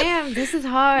 Damn, this is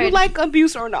hard. You like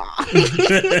abuse or not?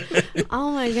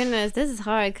 Oh my goodness, this is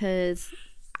hard because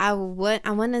I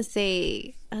want to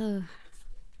say.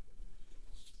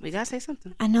 We gotta say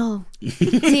something. I know.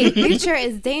 See, Future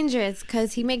is dangerous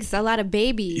because he makes a lot of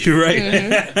babies. You're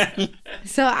right.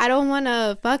 So I don't want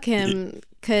to fuck him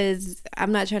because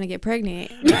I'm not trying to get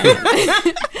pregnant.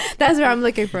 That's where I'm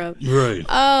looking from. Right.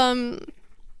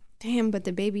 Damn, but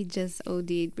the baby just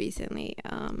OD'd recently.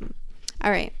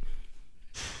 All right.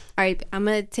 I'm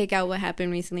gonna take out what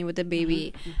happened recently with the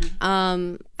baby.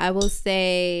 I will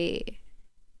say,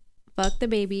 fuck the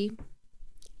baby,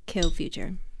 kill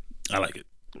Future. I like it.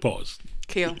 Pause.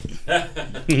 Kill.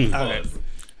 Right.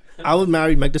 I would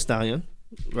marry Meg Thee Stallion,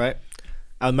 right?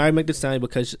 I would marry Meg Thee Stallion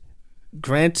because,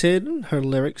 granted, her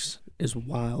lyrics is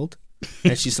wild,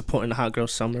 and she's supporting the Hot Girl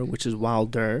Summer, which is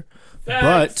wilder.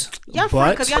 But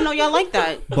because y'all know y'all like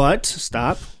that. But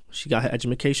stop. She got her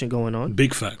education going on.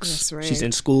 Big facts. That's right. She's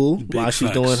in school while she's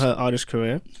facts. doing her artist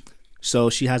career. So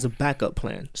she has a backup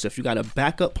plan. So if you got a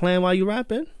backup plan while you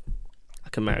rapping, I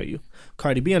can marry you.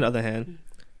 Cardi B, on the other hand,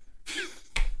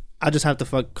 I just have to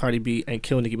fuck Cardi B and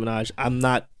kill Nicki Minaj. I'm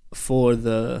not for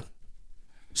the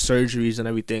surgeries and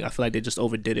everything. I feel like they just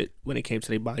overdid it when it came to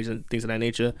their bodies and things of that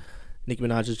nature. Nicki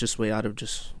Minaj is just way out of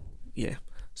just, yeah.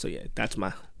 So yeah, that's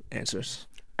my answers.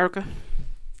 Erica?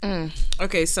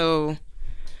 Okay, so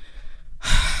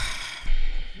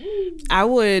I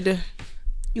would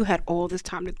You had all this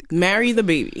time to think. marry the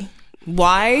baby.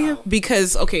 Why?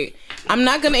 Because, okay, I'm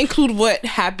not going to include what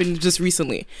happened just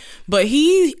recently, but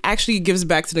he actually gives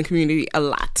back to the community a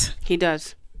lot. He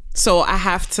does. So I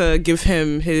have to give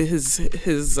him his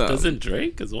Doesn't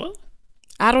Drake as well?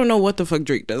 I don't know what the fuck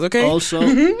Drake does, okay? Also,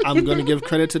 I'm gonna give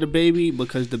credit to the baby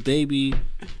because the baby,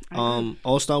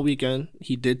 All-Star Weekend,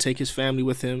 he did take his family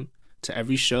with him to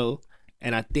every show,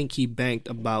 and I think he banked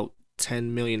about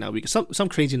 10 million that weekend. Some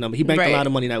crazy number. He banked a lot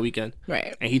of money that weekend.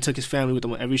 Right. And he took his family with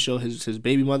him on every show. His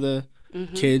baby mother,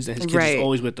 kids, and his kids Right. is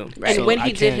always with them. And So when I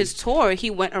he did can't- his tour, he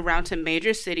went around to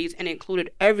major cities and included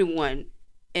everyone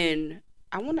in.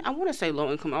 I want to say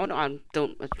low income. I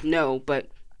don't know, but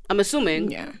I'm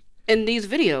assuming Yeah. in these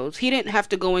videos he didn't have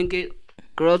to go and get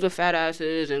girls with fat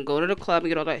asses and go to the club and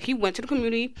get all that. He went to the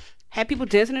community, had people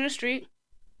dancing in the street,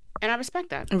 and I respect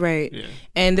that. Right. Yeah.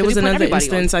 And there 'Cause was he put another everybody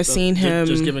on. instance I So seen him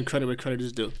just giving credit where credit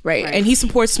is due. Right. Right. And he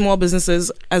supports small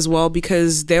businesses as well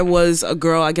because there was a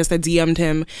girl, I guess, that DM'd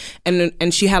him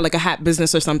and she had like a hat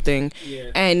business or something. Yeah.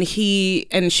 And she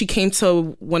came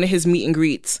to one of his meet and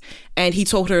greets and he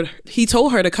told her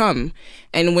to come.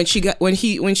 And when she got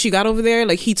over there,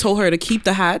 like he told her to keep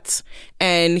the hats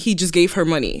and he just gave her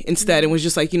money instead and was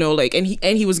just like, like and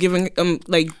he was giving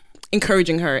like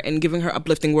encouraging her and giving her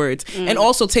uplifting words and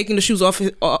also taking the shoes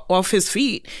off his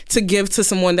feet to give to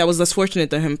someone that was less fortunate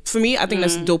than him. For me, I think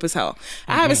that's dope as hell.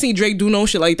 I haven't seen Drake do no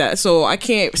shit like that, so I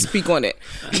can't speak on it.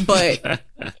 But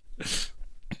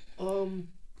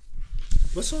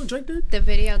What song Drake did? The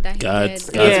video that he God's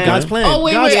did. Yeah. God's Plan. oh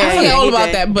wait, God's I Plan. forgot all he about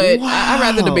did. that. But I'd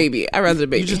rather the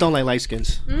baby. You just don't like light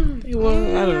skins. Well,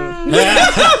 I don't know.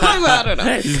 I don't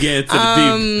know. He's getting to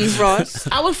the deep. Ross.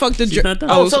 I would fuck the She's not Drake. done.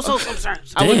 Oh, so I'm sorry.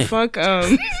 I would Damn. fuck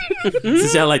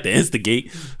Since y'all like to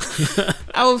instigate.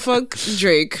 I would fuck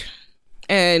Drake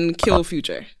and kill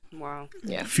Future. Wow.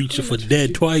 Yeah. Future for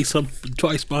dead twice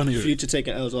upon here. Future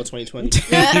taking L's all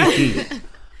 2020.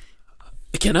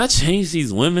 Can I change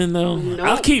these women though? No.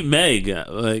 I'll keep Meg.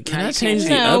 Like, can No, I you change the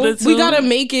can't. No, other two? we gotta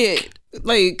make it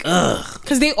like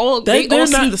because they all They're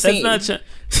seem not- the same. That's not.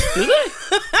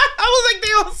 I was like,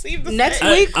 they all seem the Next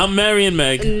same. week, I'm marrying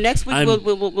Meg. next week I'm-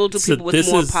 we'll do so people with this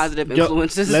more is- positive Yo,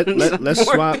 influences.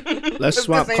 let's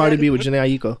swap Cardi B with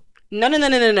Janae Aiko. No.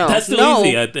 That's too no.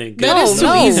 easy, I think. That is too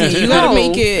no, easy. You gotta no.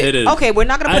 make it. It is. Okay, we're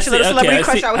not gonna put your little celebrity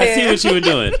crush out I here. see what you were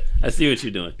doing. I see what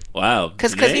you're doing. Wow.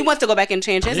 Because he Janae? wants to go back and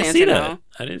change I his didn't answer see that. now.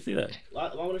 I didn't see that. Why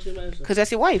would I say my answer? Because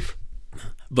that's your wife.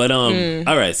 But all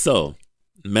right. So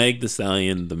Meg the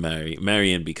Stallion,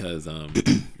 Marion because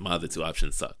my other two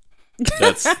options suck.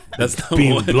 That's number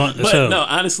Being one. blunt as But hell. no,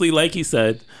 honestly, like he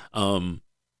said,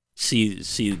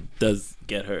 she does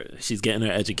she's getting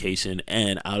her education,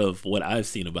 and out of what I've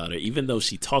seen about her, even though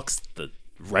she talks the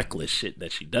reckless shit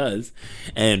that she does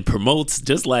and promotes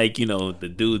just like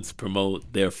the dudes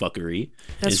promote their fuckery.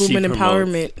 That's and she women promotes-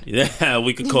 empowerment. Yeah,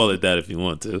 we could call it that if you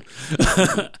want to.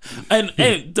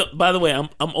 and by the way, I'm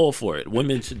all for it.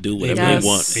 Women should do whatever Yes. they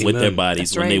want with their Amen. bodies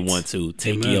That's when they right. want to.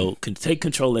 Amen. Take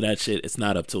control of that shit. It's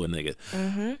not up to a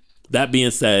nigga. That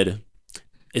being said,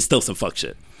 it's still some fuck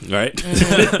shit, right?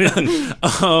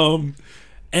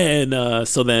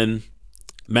 So then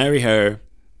marry her.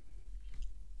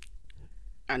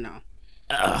 I know.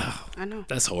 I know.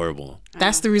 That's horrible.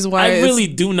 That's the reason why I it's- really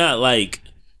do not like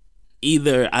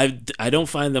either. I don't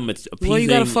find them appeasing. Well, you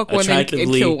gotta fuck one and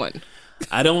attractively. kill one.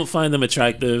 I don't find them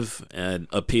attractive and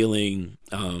appealing.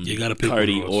 You gotta pick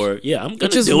Cardi one, Ross. or I'm gonna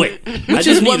Which is do it. I Which just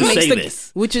is need what to makes say the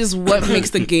this. which is what makes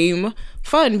the game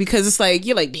fun because it's like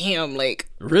you're like damn like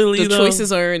Really, the though?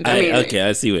 choices are intimidating. Okay,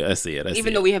 I see it. I see it.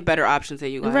 Even though we have better options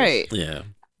than you guys. right. yeah.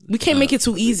 We can't make it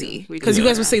too easy we because do you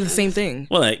guys better would say the same thing.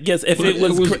 Well, I guess if it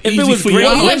was was if it easy was for great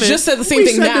y'all. Well, women, you just said the same We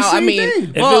thing said the now. I same mean, thing.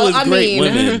 if well, it was I great mean,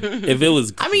 women, if it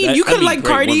was, I mean, you could like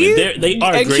great Cardi women. They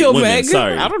are and great kill women. Meg.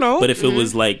 Sorry, I don't know. But if it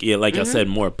was like like I said,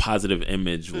 more positive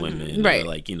image women, Right. Or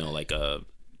like like a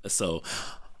so.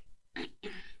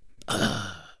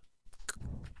 I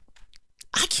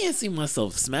can't see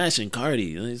myself smashing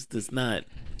Cardi. It's not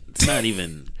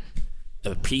even.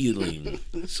 appealing.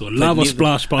 So lava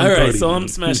splash upon All right, Cardi. so I'm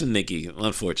smashing Nicki.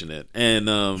 Unfortunate, and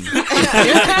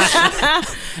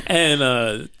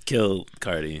kill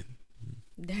Cardi.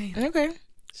 Dang. Okay.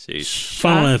 Sheesh.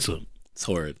 Final answer. It's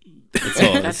horrid.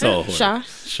 It's all horrid.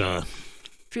 Sha.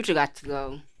 Future got to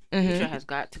go. Future has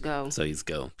got to go. So he's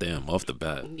go. Damn, off the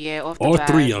bat. Yeah, off the All bat.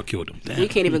 3 y'all killed him. Damn. We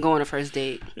can't even go on a first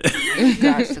date.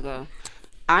 Got to go.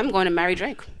 I'm going to marry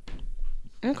Drake.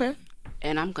 Okay.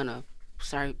 And I'm gonna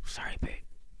sorry, babe.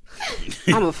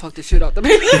 I'm gonna fuck the shit out the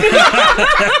baby.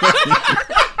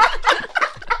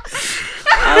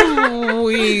 I'm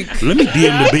weak. Let me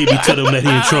DM the baby, tell them that he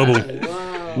in trouble.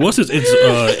 What's his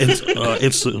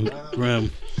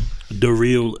Instagram?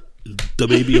 The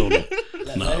baby owner.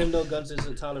 Let him know guns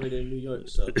isn't tolerated in New York,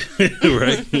 so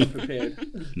right. prepared.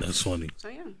 That's funny. So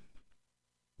yeah.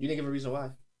 You didn't give a reason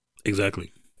why.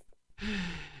 Exactly.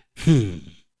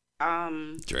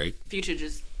 Drake. Future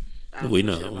just. We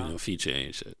know Future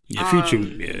ain't shit. Yeah, Future.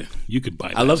 Yeah, you could buy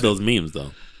that. I love those memes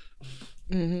though.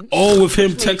 Oh, with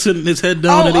him texting his head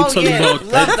down and they talking about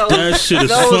that shit is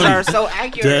those funny. Are so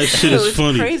accurate. That shit is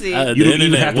funny. Crazy. You don't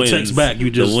even have to text back.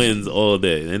 You just wins all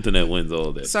day. The internet wins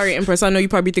all day. Sorry, Empress. I know you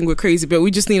probably think we're crazy, but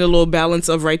we just need a little balance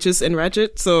of righteous and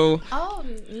ratchet. So. Oh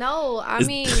no! I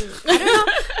mean, I don't know.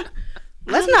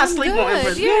 Let's not sleep on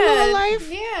Empress. Yeah. You know her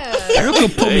life. Yeah. Erica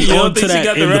put me on to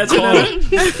that in the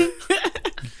car. car.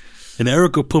 And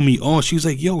Erica put me on. She was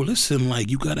like, yo, listen,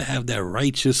 like, you got to have that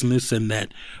righteousness and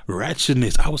that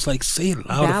ratchetness. I was like, say it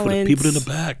louder for the people in the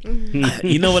back.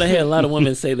 You know what I hear a lot of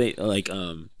women say? They like,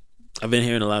 I've been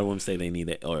hearing a lot of women say they need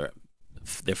it, or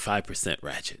they're 5%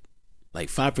 ratchet. Like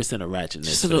 5% of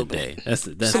ratchetness for the day. That's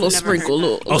a little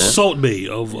sprinkle. A salt bay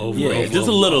of just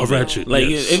a little of ratchet. Like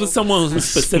yes. it was someone who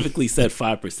specifically said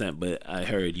 5%, but I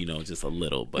heard, just a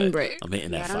little. But right. I'm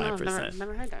hitting that 5%.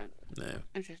 Never heard that. Yeah.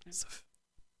 Interesting.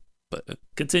 But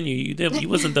continue. You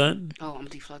wasn't done. Oh, I'm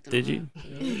deflecting. Did you?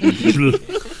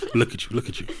 Look at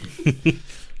you.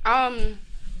 I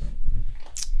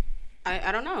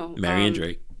don't know. Mary and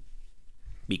Drake.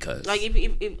 Because like if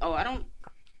I don't.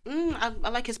 I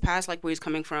like his past, like where he's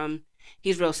coming from.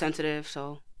 He's real sensitive,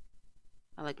 so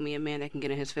I like me a man that can get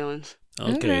in his feelings.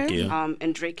 Okay. Yeah.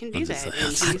 And Drake can do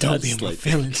that. Don't be in my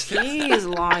feelings. He's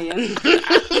lying.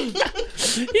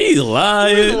 He's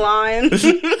lying.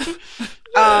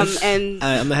 I'm And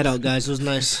gonna head out, guys. It was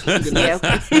nice. yeah.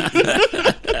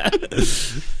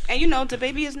 And the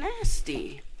baby is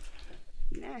nasty.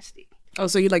 Oh,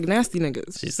 so you like nasty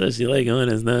niggas? She said she like on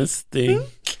his nasty. I'm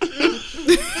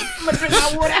gonna drink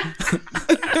my water.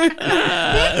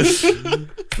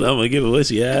 So I'm gonna give her what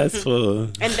she asked for.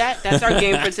 And that's our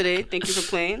game for today. Thank you for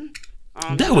playing.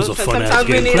 That was a fun ass sometimes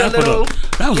game. we need a little.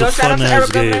 That was a shout out fun to ass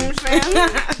Erica game. Lynch, man.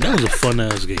 That was a fun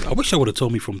ass game. I wish I would have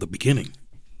told me from the beginning.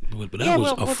 But that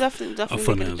was we'll definitely a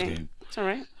fun make it ass a thing. game. It's all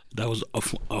right. That was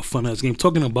a fun ass game.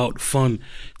 Talking about fun,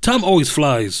 time always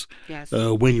flies. Yes.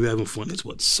 When you're having fun. It's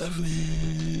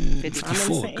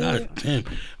 7:54. God damn,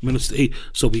 minutes to 8.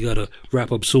 So we gotta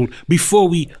wrap up soon. Before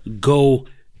we go,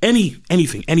 any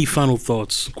final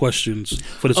thoughts, questions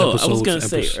for this episode? I was gonna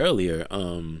say earlier,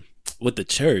 with the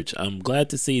church, I'm glad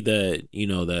to see that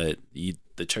the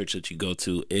church that you go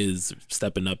to is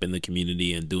stepping up in the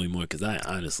community and doing more. Because I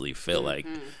honestly feel like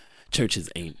churches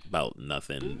ain't about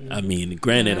nothing. I mean,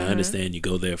 granted, I understand you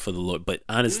go there for the Lord, but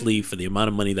honestly, for the amount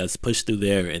of money that's pushed through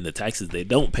there and the taxes they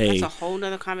don't pay, that's a whole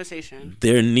nother conversation.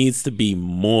 There needs to be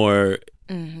more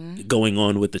going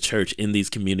on with the church in these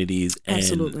communities, and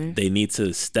Absolutely. they need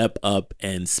to step up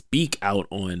and speak out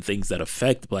on things that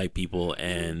affect Black people,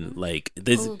 and like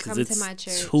this because it's to my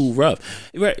church. too rough,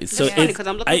 right? So it's funny because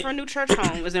I'm looking for a new church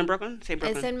home. Is it in Brooklyn? Say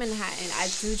Brooklyn. It's in Manhattan. I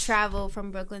do travel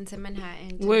from Brooklyn to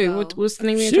Manhattan. Wait, what's the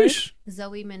name of your church?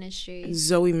 Zoe Ministries.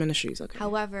 Zoe Ministries. Okay.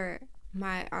 However,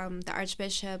 my the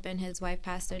Archbishop and his wife,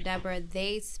 Pastor Deborah,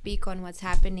 they speak on what's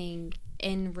happening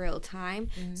in real time.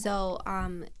 So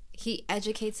he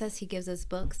educates us. He gives us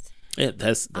books. Yeah,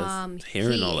 that's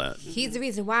hearing all that. He's the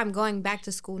reason why I'm going back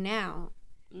to school now.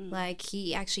 Like,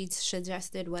 he actually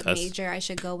suggested what major I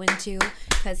should go into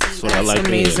because That's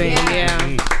amazing.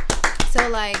 Yeah. So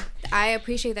like, I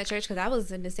appreciate that church because I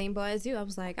was in the same boat as you. I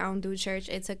was like, I don't do church.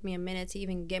 It took me a minute to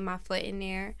even get my foot in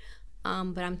there,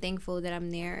 but I'm thankful that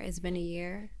I'm there. It's been a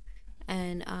year.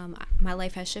 And my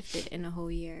life has shifted in a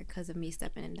whole year because of me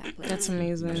stepping in that place. That's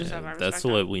amazing. Yeah, that's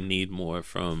what we need more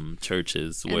from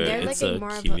churches, and where they're it's looking a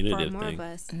more community more thing. of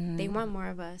us. They want more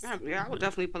of us. Yeah, I would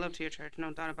definitely pull up to your church.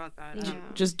 No doubt about that. Yeah.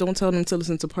 Just don't tell them to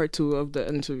listen to part 2 of the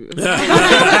interview. You just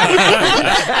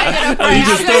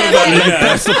thought about it.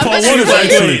 That's the part 1 is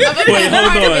actually. Wait,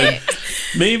 hold on.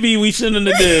 Maybe we shouldn't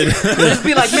have did. Just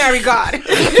be like, marry God.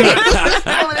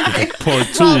 Part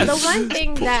 2. Well, the one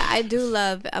thing that I do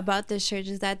love about this church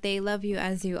is that they love you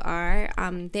as you are.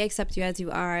 They accept you as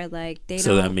you are. Like they.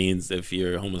 So don't, that means if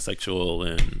you're homosexual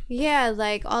and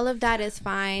like all of that is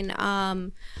fine.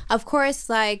 Of course,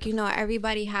 like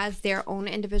everybody has their own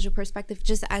individual perspective,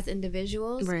 just as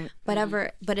individuals. Right.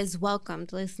 But it's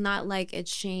welcomed. It's not like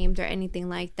it's shamed or anything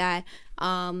like that.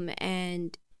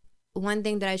 And one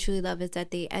thing that I truly love is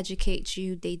that they educate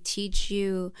you, they teach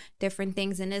you different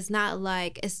things, and it's not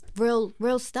like it's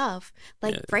real stuff.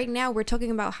 Like right now we're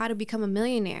talking about how to become a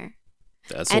millionaire.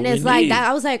 That's and what it's we like need. that.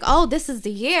 I was like, oh, this is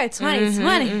the year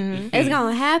 2020. It's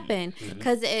gonna happen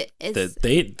because it's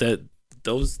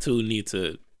those two need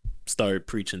to start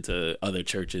preaching to other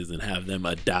churches and have them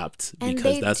adopt, And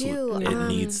because they that's do. what it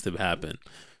needs to happen.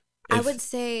 I would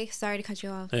say, sorry to cut you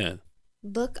off. Yeah.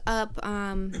 Look up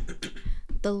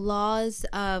The Laws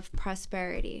of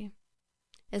Prosperity.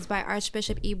 It's by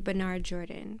Archbishop E. Bernard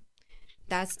Jordan.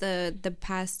 That's the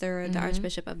pastor, the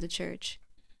archbishop of the church.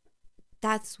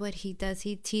 That's what he does.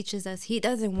 He teaches us. He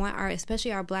doesn't want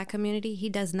especially our Black community, he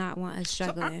does not want us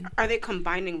struggling. So are they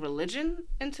combining religion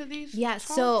into these? Yes.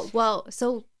 talks?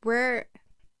 So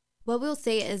what we'll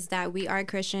say is that we are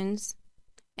Christians,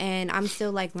 and I'm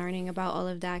still like learning about all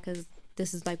of that because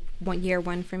this is like year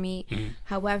one for me.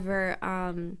 However,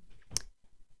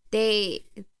 he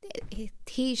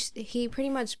pretty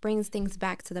much brings things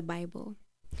back to the Bible,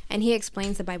 and he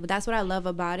explains the Bible. That's what I love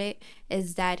about it,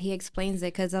 is that he explains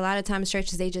it, because a lot of times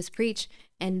churches, they just preach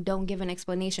and don't give an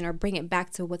explanation or bring it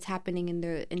back to what's happening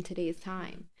in today's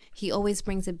time. He always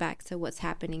brings it back to what's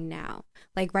happening now.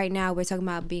 Like right now, we're talking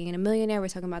about being a millionaire. We're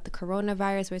talking about the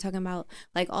coronavirus. We're talking about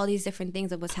like all these different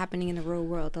things of what's happening in the real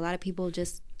world. A lot of people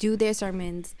just do their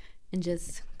sermons and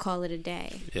just call it a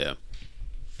day. Yeah.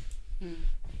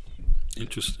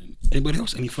 Interesting. Anybody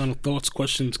else? Any final thoughts,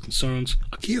 questions, concerns?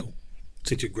 Akil,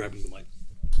 since you're grabbing the mic.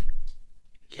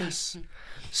 Yes.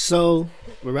 So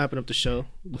we're wrapping up the show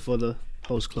before the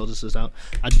host closes us out.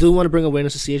 I do want to bring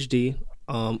awareness to CHD.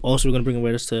 Also, we're going to bring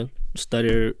awareness to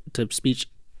speech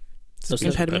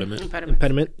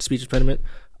impediment, speech impediment.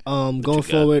 Going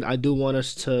forward, I do want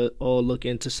us to all look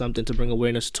into something to bring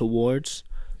awareness towards,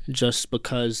 just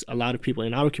because a lot of people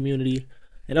in our community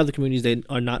and other communities, they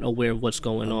are not aware of what's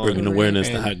going on. Bringing awareness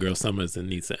to Hot Girl Summers and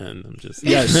needs to end. I'm just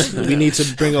yes, we need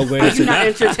to bring awareness. Are you not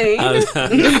entertained?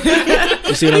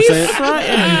 You see what I'm saying?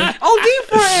 Deep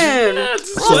friend.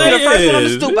 The first one on the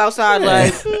stoop outside,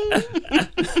 like.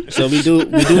 So we do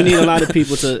need a lot of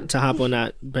people to hop on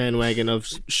that bandwagon of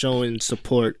showing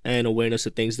support and awareness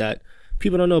of things that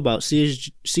people don't know about.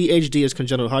 CHD is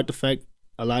congenital heart defect.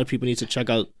 A lot of people need to check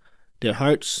out their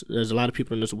hearts. There's a lot of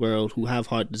people in this world who have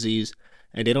heart disease,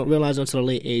 and they don't realize it until a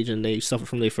late age, and they suffer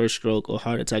from their first stroke or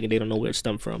heart attack, and they don't know where it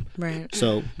stemmed from. Right.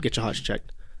 So get your hearts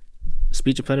checked.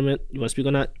 Speech impediment, you want to speak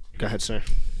on that? Go ahead, sir.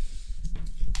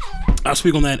 I'll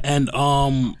speak on that, and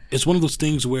it's one of those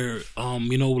things where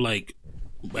like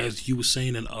as you were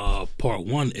saying in part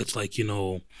 1, it's like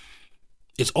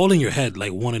it's all in your head,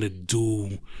 like wanting to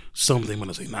do something. When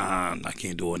I say, nah, I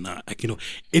can't do it. Nah, I can't do it.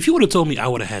 If you would have told me I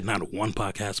would have had not one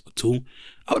podcast but 2,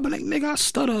 I would have been like, nigga, I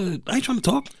stutter. I ain't trying to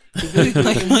talk.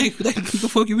 like, what the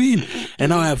fuck you mean? And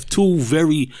now I have 2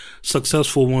 very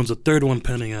successful ones, a third one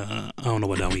pending. I don't know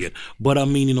about that one yet. But I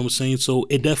mean, you know what I'm saying? So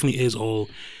it definitely is all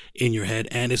in your head.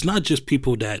 And it's not just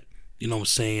people that, you know what I'm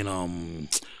saying,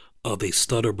 they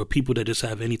stutter, but people that just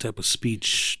have any type of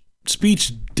speech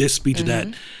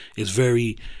that is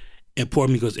very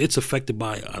important, because it's affected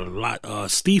by a lot.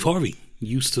 Steve Harvey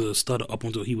used to stutter up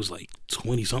until he was like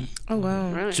 20 something. Oh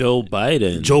wow. Right. Joe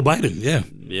Biden, yeah. Joe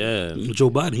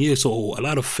Biden, yeah. So a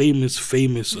lot of famous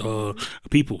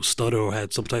people stutter or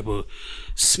had some type of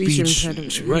speech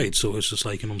impediment. right. So it's just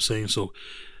like, you know what I'm saying. So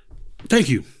thank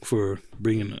you for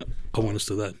bringing awareness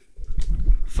to that.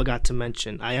 Forgot to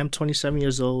mention, I am 27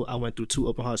 years old. I went through 2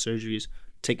 open heart surgeries.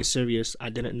 Take it serious. I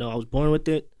didn't know I was born with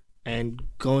it, and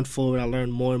going forward, I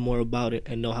learned more and more about it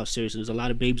and know how serious it is. A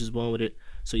lot of babies is born with it.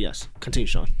 So yes, continue,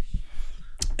 Sean.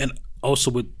 And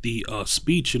also with the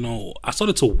speech, I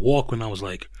started to walk when I was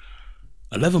like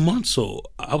 11 months, so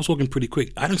I was walking pretty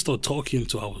quick. I didn't start talking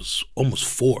until I was almost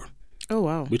 4. Oh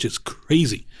wow. Which is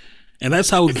crazy. And that's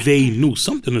how they knew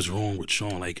something is wrong with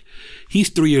Sean. Like, he's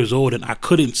 3 years old and I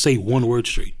couldn't say one word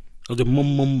straight. I was like,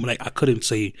 mom, like I couldn't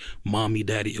say mommy,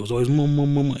 daddy. It was always mom,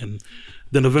 and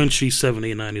then eventually 7,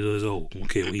 8, 9 years old.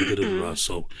 Okay, we did it.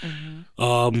 So,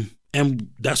 and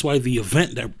that's why the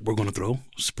event that we're gonna throw,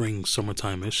 spring,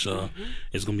 summertime-ish,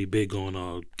 is gonna be big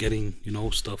on getting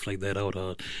stuff like that out,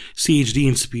 CHD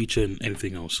and speech and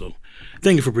anything else. So,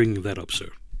 thank you for bringing that up, sir.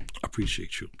 I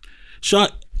appreciate you. Shaw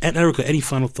and Erica, any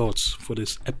final thoughts for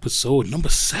this episode number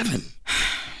 7?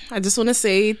 I just want to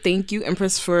say thank you,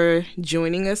 Empress, for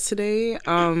joining us today.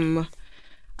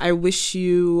 I wish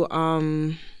you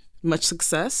much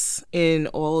success in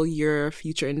all your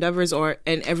future endeavors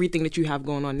and everything that you have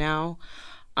going on now.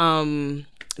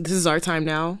 This is our time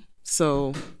now.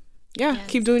 So, yeah, yes.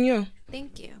 Keep doing you.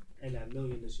 Thank you. And that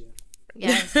million this year.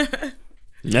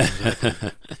 Yes.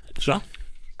 Shaw?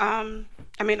 I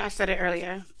mean, I said it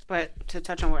earlier, but to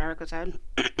touch on what Erica said,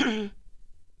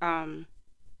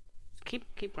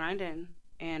 keep grinding,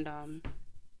 and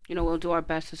we'll do our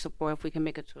best to support if we can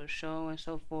make it to a show and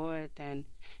so forth. And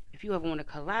if you ever want to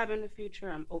collab in the future,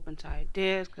 I'm open to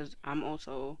ideas because I'm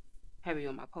also heavy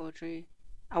on my poetry.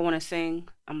 I want to sing.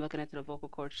 I'm looking into the vocal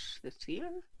cords this year.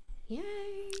 Yay!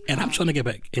 And I'm trying to get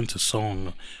back into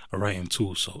song writing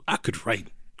too, so I could write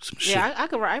some shit. Yeah, I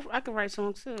could write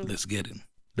songs too. Let's get it.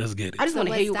 I just want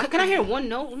to hear you. Can I hear one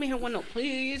note? Let me hear one note,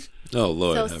 please. Oh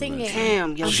Lord, so sing it.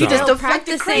 Damn, yo, she just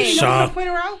deflected crazy. Shaw. Point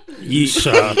her out.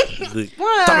 Shaw.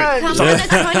 What? Come on the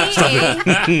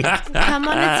 28th. Come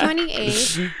on the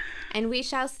 28th, and we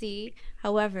shall see.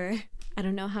 However, I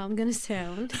don't know how I'm gonna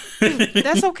sound.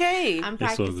 That's okay. I'm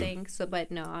practicing,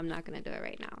 but no, I'm not gonna do it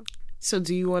right now. So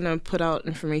do you want to put out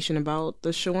information about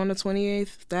the show on the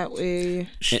 28th? That way...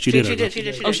 She did.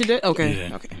 Oh, she did? Okay.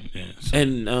 Yeah. Okay. Yeah, so.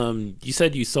 And you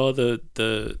said you saw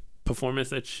the performance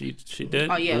that she did?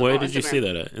 Oh, yeah. Where did you see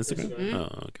that at? Instagram? Mm-hmm.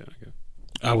 Oh, okay.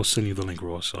 I will send you the link,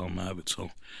 Ross, so I'm have it.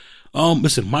 So,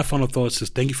 listen, my final thoughts is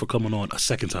thank you for coming on a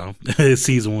second time,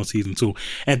 season 1, season 2.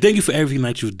 And thank you for everything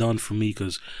that you've done for me,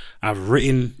 because I've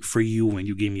written for you and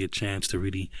you gave me a chance to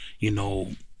really,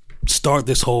 start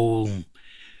this whole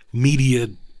media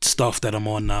stuff that I'm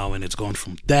on now, and it's gone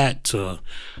from that to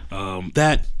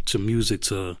music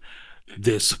to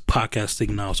this podcast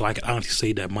thing now. So I can honestly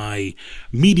say that my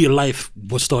media life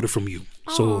was started from you.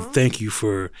 Aww. So thank you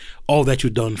for all that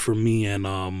you've done for me,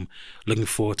 and looking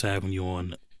forward to having you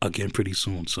on again pretty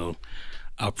soon. So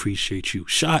I appreciate you.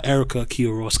 Shaw, Erica,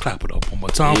 Kia Ross, clap it up one more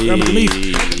time for Emma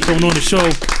Denise coming on the show.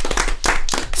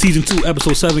 Season 2,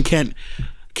 episode 7.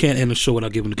 Can't end the show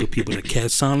without giving the good people at Cat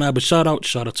Sound Lab a shout out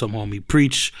to my homie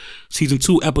Preach. Season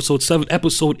 2, episode 7.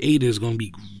 Episode 8 is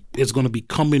gonna be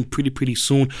coming pretty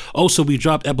soon. Also, we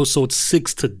dropped episode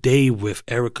 6 today with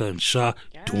Erica and Shaw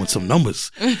doing some numbers.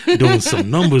 The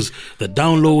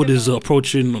download is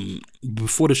approaching.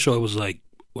 Before the show, it was like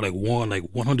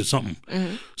 100 something.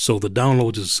 Mm-hmm. So the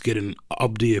download is getting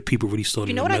up there. People really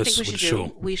starting to mess with the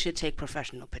show. We should take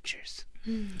professional pictures,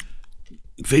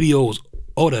 videos,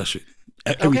 all that shit.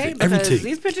 Everything.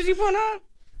 These pictures you put up,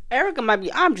 Erica might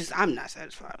be. I'm not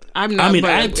satisfied with it. I'm not. I mean,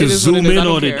 I had to zoom in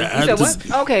on it. You said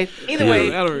what? Okay. Either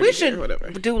way, we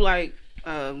should do like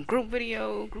group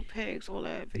video, group pics, all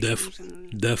that.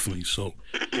 Definitely. So,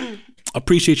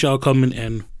 appreciate y'all coming,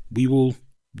 and we will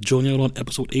join y'all on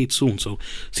episode 8 soon. So,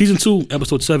 season 2,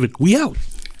 episode 7. We out.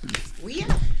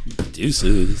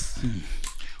 Deuces.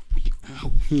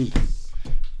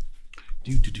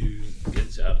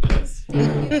 Good job, guys.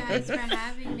 Thank you guys for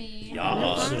having me.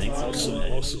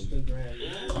 Awesome.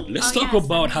 Let's talk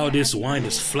about how this wine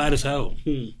is flat as hell.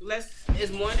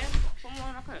 It's morning.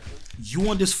 You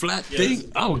want this flat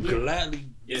thing? I would gladly.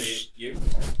 Yeah.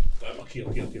 Okay.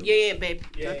 Yeah, babe.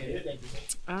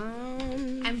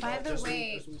 And by the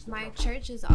way, my church is